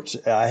direct reports,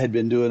 I had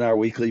been doing our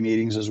weekly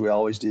meetings as we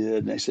always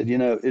did. And they said,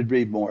 it'd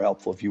be more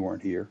helpful if you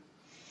weren't here.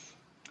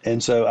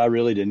 And so I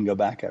really didn't go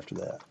back after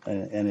that.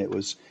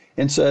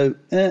 And so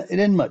it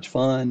isn't much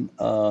fun,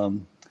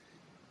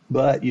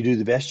 but you do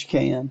the best you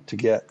can to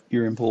get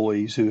your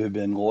employees who have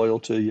been loyal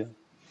to you.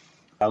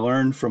 I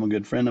learned from a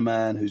good friend of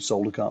mine who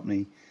sold a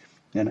company,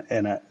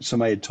 and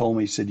somebody had told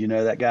me, he said,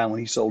 that guy, when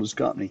he sold his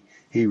company,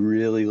 he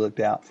really looked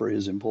out for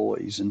his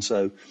employees. And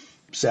so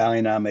Sally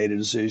and I made a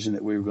decision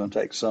that we were going to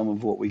take some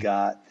of what we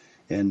got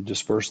and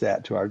disperse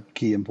that to our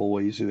key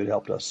employees who had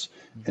helped us.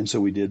 And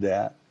so we did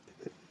that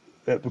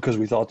because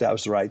we thought that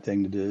was the right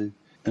thing to do,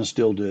 and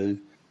still do.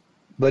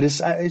 But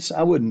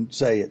I wouldn't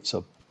say it's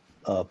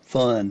a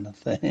fun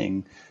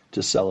thing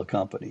to sell a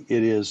company.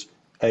 It is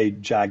a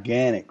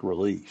gigantic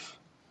relief.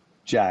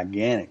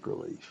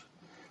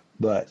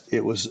 But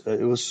it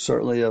was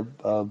certainly a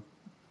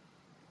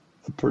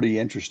pretty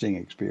interesting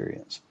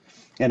experience.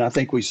 And I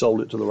think we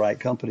sold it to the right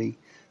company.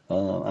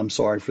 I'm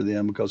sorry for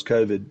them because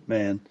COVID,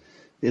 man,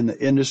 in the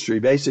industry,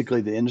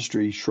 basically the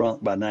industry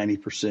shrunk by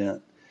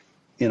 90%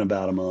 in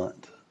about a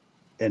month,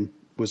 and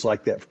was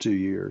like that for 2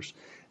 years.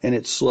 And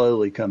it's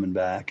slowly coming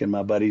back. And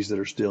my buddies that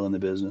are still in the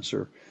business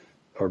are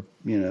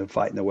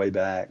fighting their way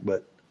back.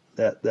 But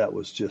that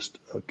was just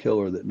a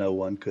killer that no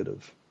one could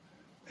have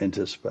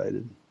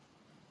anticipated.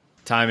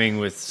 timing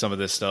with some of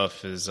this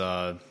stuff is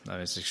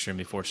it's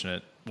extremely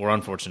fortunate or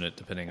unfortunate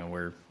depending on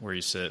where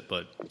you sit.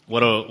 But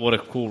what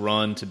a cool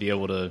run to be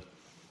able to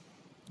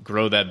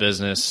grow that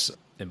business,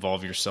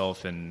 involve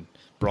yourself, and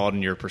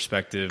broaden your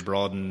perspective,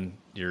 broaden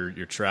your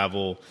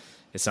travel.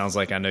 It sounds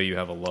like I know you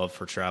have a love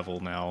for travel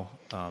now.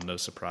 No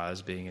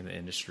surprise, being in the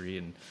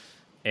industry,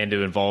 and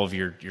to involve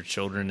your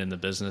children in the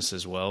business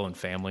as well and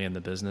family in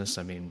the business.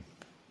 I mean,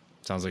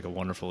 sounds like a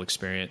wonderful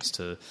experience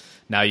to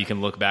now you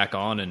can look back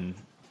on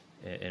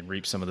and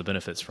reap some of the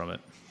benefits from it.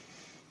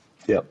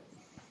 Yep.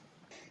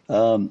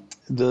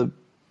 The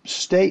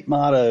state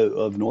motto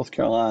of North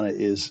Carolina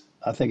is,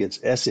 I think it's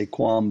esse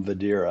quam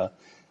videre,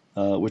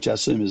 which I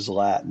assume is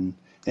Latin,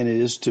 and it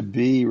is to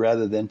be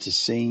rather than to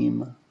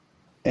seem.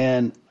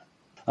 And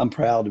I'm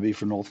proud to be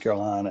from North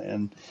Carolina,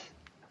 and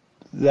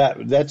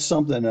that's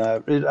something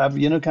I've kind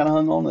of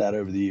hung on to that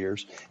over the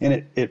years.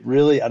 And it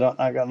really,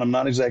 I'm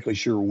not exactly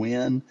sure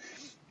when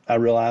I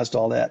realized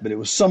all that, but it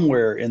was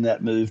somewhere in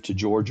that move to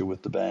Georgia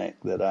with the bank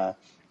that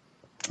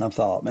I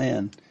thought,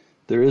 man,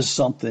 there is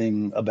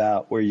something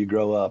about where you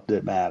grow up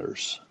that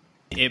matters.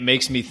 It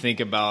makes me think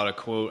about a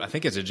quote. I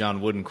think it's a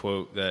John Wooden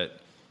quote that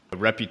a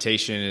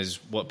reputation is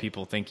what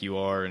people think you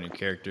are, and a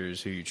character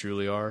is who you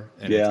truly are.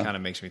 And it kind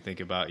of makes me think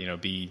about,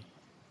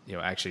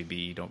 actually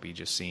be, don't be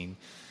just seen.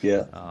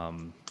 Yeah.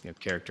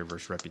 Character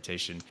versus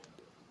reputation.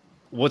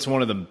 What's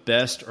one of the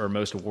best or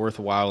most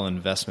worthwhile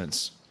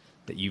investments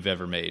that you've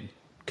ever made?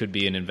 Could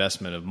be an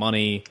investment of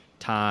money,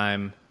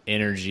 time,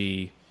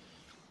 energy.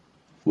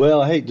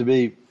 Well, I hate to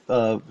be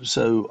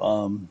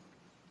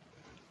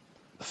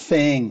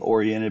thing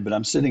oriented, but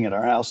I'm sitting at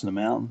our house in the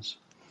mountains.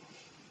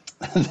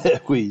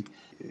 That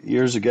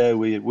years ago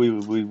we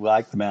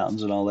liked the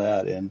mountains and all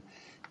that, and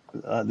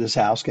this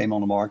house came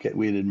on the market.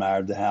 We had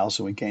admired the house,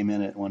 and we came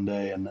in it one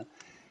day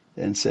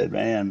and said,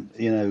 man,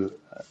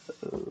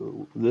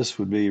 this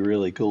would be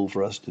really cool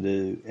for us to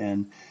do.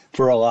 And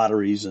for a lot of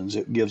reasons,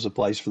 it gives a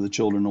place for the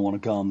children to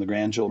want to come. The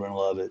grandchildren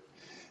love it.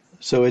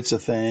 So it's a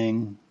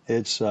thing.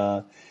 It's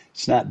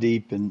not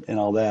deep and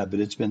all that, but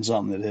it's been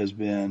something that has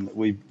been,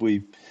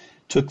 we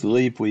took the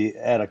leap. We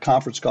had a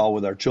conference call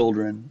with our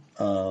children,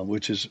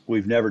 which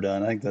we've never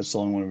done. I think that's the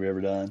only one we've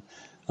ever done.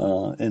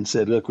 And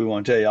said, look, we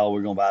want to tell y'all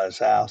we're going to buy this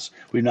house.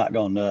 We've not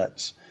gone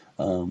nuts.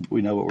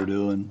 We know what we're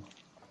doing.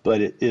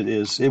 But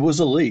it was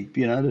a leap,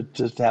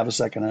 to have a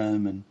second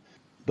home,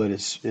 but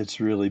it's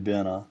really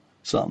been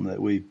something that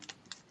we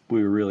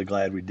were really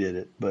glad we did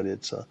it. But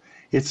it's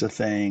a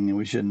thing, and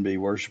we shouldn't be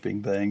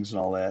worshiping things and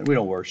all that. We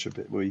don't worship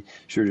it. We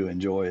sure do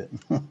enjoy it.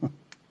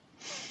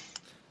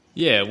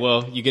 Yeah,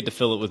 well, you get to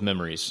fill it with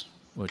memories,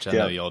 which I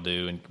know y'all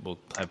do, and we'll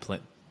have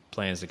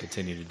plans to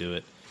continue to do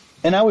it.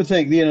 And I would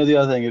think, the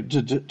other thing,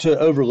 to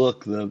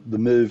overlook the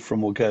move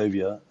from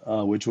Wachovia,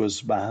 which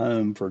was my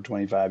home for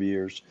 25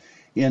 years,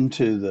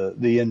 into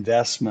the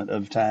investment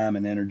of time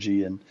and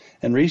energy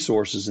and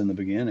resources in the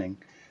beginning,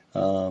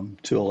 to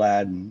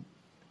Aladdin.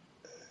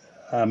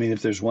 I mean,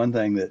 if there's one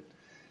thing that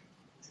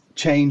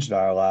changed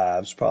our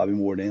lives probably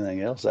more than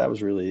anything else, that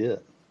was really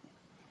it.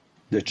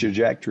 The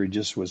trajectory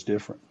just was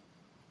different.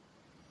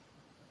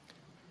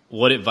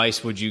 What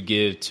advice would you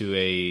give to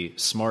a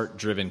smart,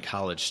 driven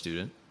college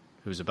student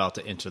who's about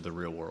to enter the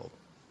real world?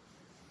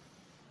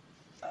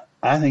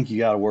 I think you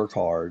got to work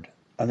hard.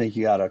 I think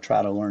you got to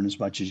try to learn as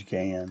much as you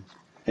can,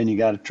 and you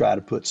got to try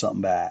to put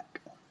something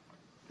back.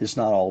 It's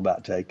not all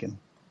about taking.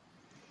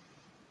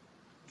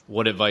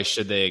 What advice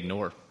should they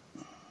ignore?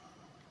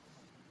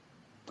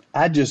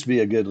 I'd just be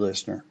a good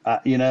listener.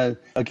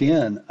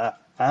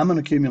 I'm an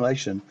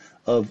accumulation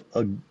of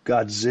a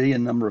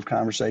godzillion number of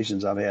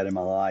conversations I've had in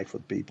my life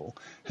with people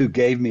who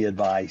gave me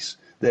advice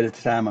that at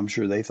the time I'm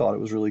sure they thought it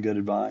was really good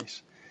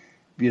advice.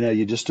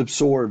 You just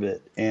absorb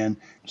it. And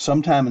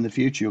sometime in the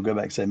future, you'll go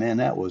back and say, man,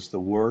 that was the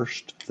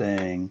worst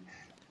thing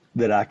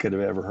that I could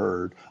have ever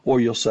heard. Or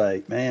you'll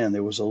say, man,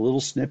 there was a little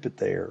snippet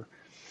there.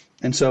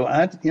 And so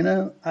I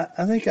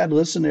think I'd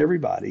listen to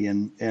everybody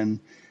and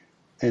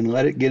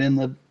let it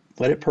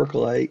let it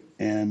percolate,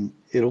 and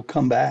it'll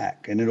come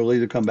back. And it'll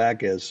either come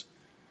back as,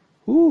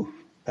 whew,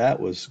 that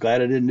was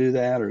glad I didn't do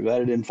that, or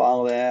glad I didn't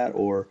follow that,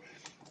 or,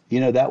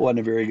 that wasn't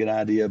a very good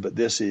idea, but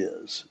this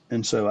is.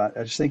 And so I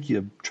just think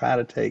you try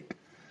to take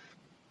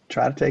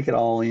it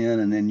all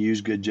in and then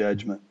use good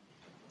judgment.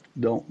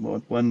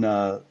 When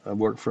I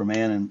worked for a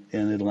man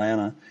in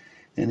Atlanta,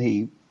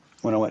 and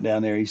when I went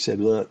down there, he said,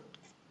 look,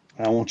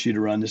 I want you to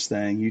run this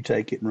thing. You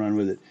take it and run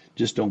with it.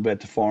 Just don't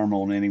bet the farm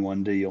on any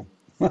one deal.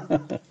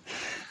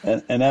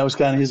 And that was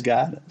kind of his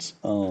guidance.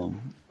 The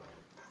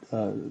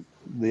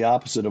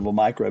opposite of a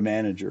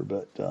micromanager,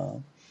 but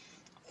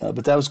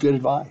that was good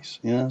advice.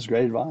 It was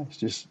great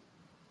advice.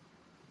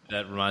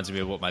 That reminds me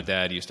of what my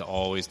dad used to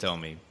always tell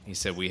me. He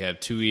said, we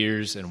have 2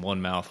 ears and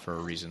 1 mouth for a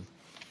reason.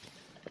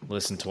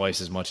 Listen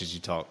twice as much as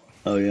you talk.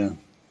 Oh, yeah,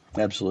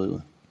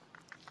 absolutely.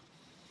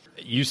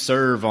 You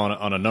serve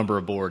on a number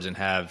of boards and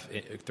have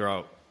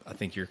throughout, I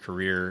think, your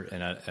career,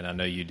 and I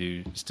know you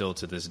do still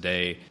to this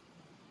day.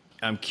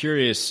 I'm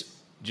curious,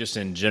 just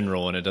in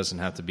general, and it doesn't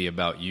have to be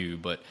about you,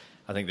 but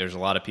I think there's a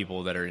lot of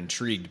people that are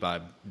intrigued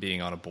by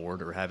being on a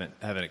board or haven't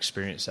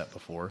experienced that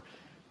before.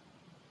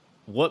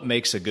 What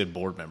makes a good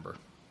board member?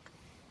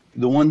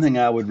 The one thing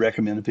I would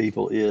recommend to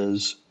people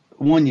is,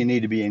 one, you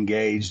need to be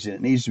engaged, and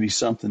it needs to be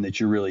something that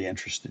you're really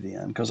interested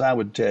in. Because I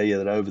would tell you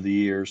that over the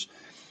years,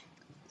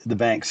 the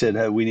bank said,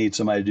 hey, we need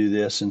somebody to do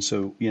this. And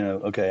so,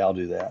 okay, I'll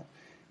do that.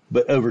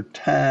 But over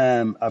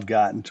time, I've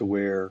gotten to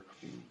where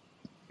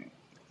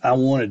I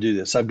want to do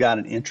this. I've got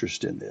an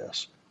interest in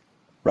this.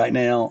 Right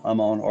now, I'm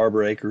on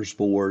Arbor Acres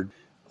board,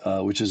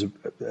 which is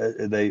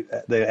they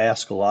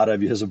ask a lot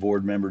of you as a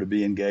board member to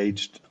be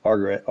engaged.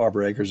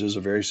 Arbor Acres is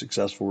a very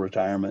successful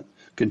retirement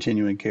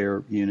continuing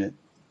care unit,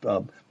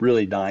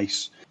 really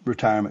nice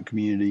retirement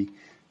community.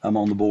 I'm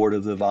on the board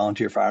of the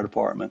volunteer fire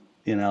department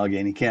in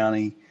Allegheny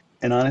County,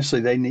 and honestly,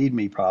 they need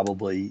me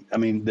probably. I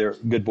mean, there are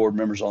good board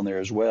members on there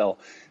as well,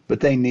 but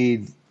they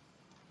need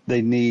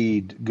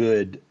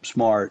good,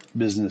 smart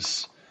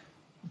business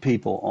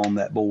people on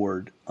that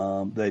board.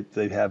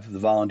 They have the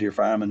volunteer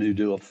firemen who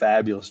do a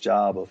fabulous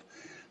job of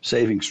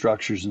saving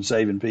structures and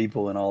saving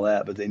people and all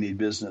that, but they need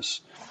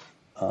business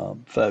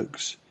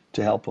folks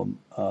to help them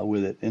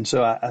with it. And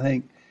so I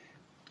think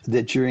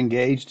that you're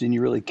engaged and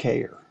you really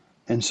care.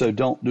 And so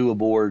don't do a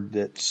board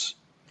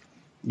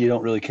you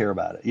don't really care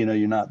about it.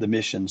 You're not, the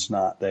mission's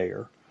not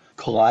there.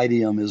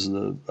 Callidium is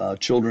the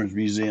children's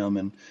museum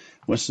in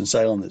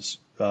Winston-Salem that's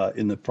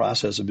in the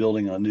process of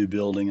building a new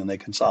building, and they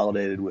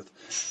consolidated with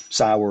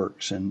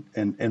SciWorks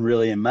and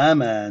really, in my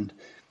mind,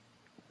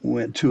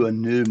 went to a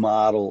new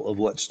model of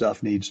what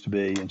stuff needs to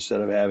be.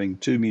 Instead of having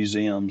two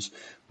museums,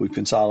 we've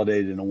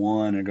consolidated into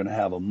one and are going to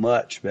have a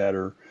much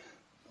better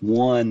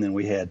one than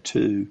we had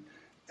two.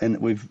 And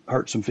we've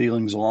hurt some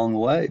feelings along the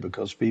way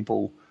because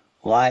people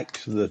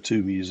liked the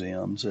two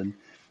museums.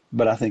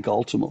 But I think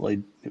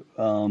ultimately,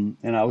 and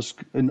I was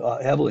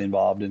heavily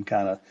involved in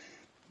kind of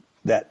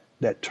that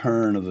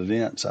turn of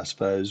events, I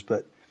suppose,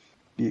 but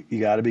you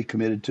got to be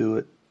committed to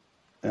it.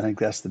 I think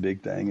that's the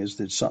big thing, is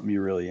that it's something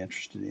you're really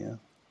interested in.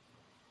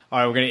 All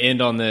right, we're going to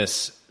end on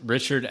this.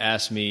 Richard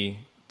asked me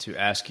to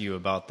ask you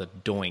about the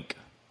doink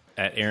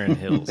at Erin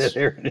Hills. At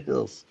Erin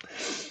Hills.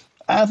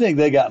 I think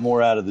they got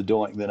more out of the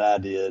doink than I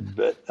did,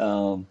 but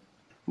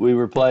we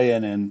were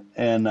playing,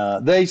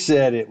 and they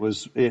said it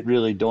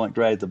really doinked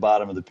right at the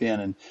bottom of the pin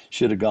and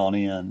should have gone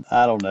in.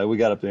 I don't know. We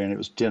got up there, and it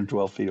was 10 or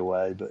 12 feet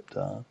away, but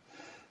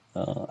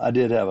I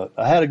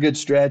had a good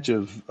stretch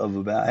of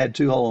about, I had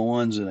 2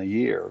 hole-in-ones in a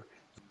year.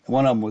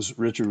 One of them was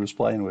Richard was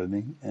playing with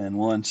me, and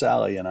one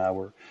Sally and I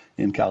were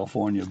in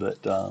California.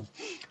 But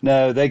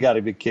no, they got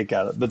a big kick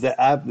out of it. But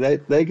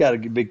they got a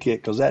big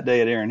kick because that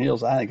day at Erin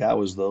Hills, I think I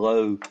was the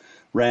low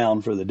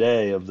round for the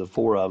day of the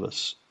 4 of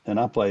us, and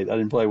I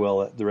didn't play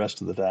well the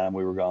rest of the time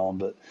we were gone,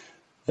 but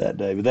that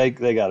day. But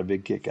they got a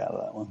big kick out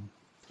of that one.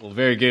 Well,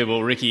 very good.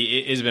 Well, Ricky,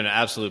 it has been an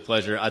absolute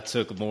pleasure. I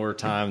took more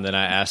time than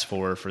I asked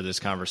for this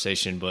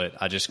conversation, but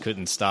I just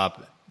couldn't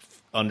stop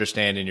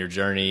understanding your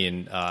journey.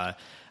 And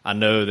I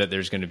know that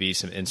there's going to be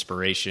some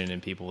inspiration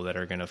and people that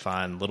are going to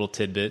find little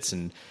tidbits,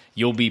 and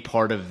you'll be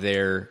part of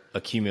their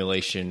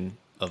accumulation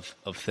of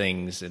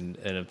things and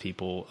of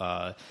people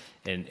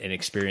and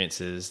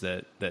experiences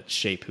that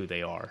shape who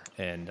they are.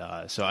 And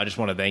so I just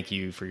want to thank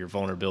you for your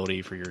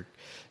vulnerability, for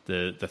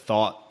the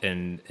thought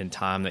and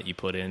time that you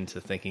put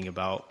into thinking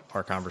about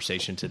our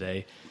conversation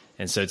today.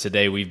 And so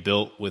today we've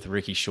built with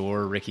Ricky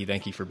Shore. Ricky,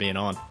 thank you for being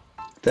on.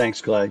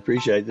 Thanks, Clay.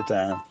 Appreciate the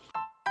time.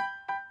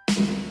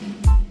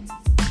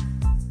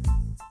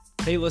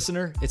 Hey,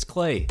 listener, it's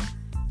Clay.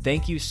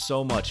 Thank you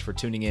so much for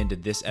tuning in to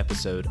this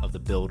episode of the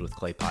Build with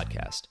Clay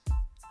podcast.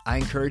 I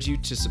encourage you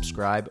to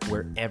subscribe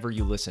wherever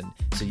you listen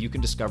so you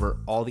can discover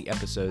all the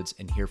episodes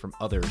and hear from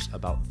others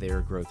about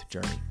their growth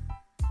journey.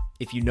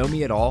 If you know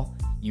me at all,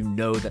 you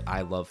know that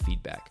I love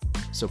feedback.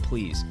 So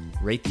please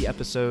rate the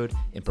episode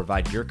and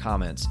provide your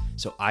comments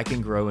so I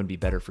can grow and be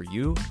better for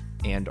you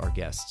and our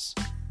guests.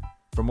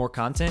 For more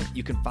content,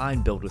 you can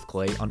find Build with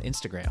Clay on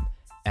Instagram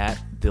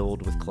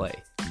 @BuildWithClay,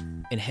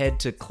 and head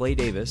to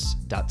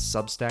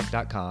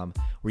claydavis.substack.com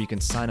where you can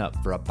sign up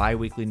for a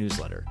bi-weekly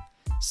newsletter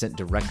sent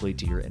directly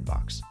to your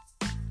inbox.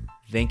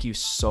 Thank you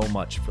so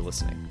much for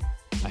listening.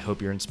 I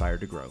hope you're inspired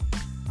to grow.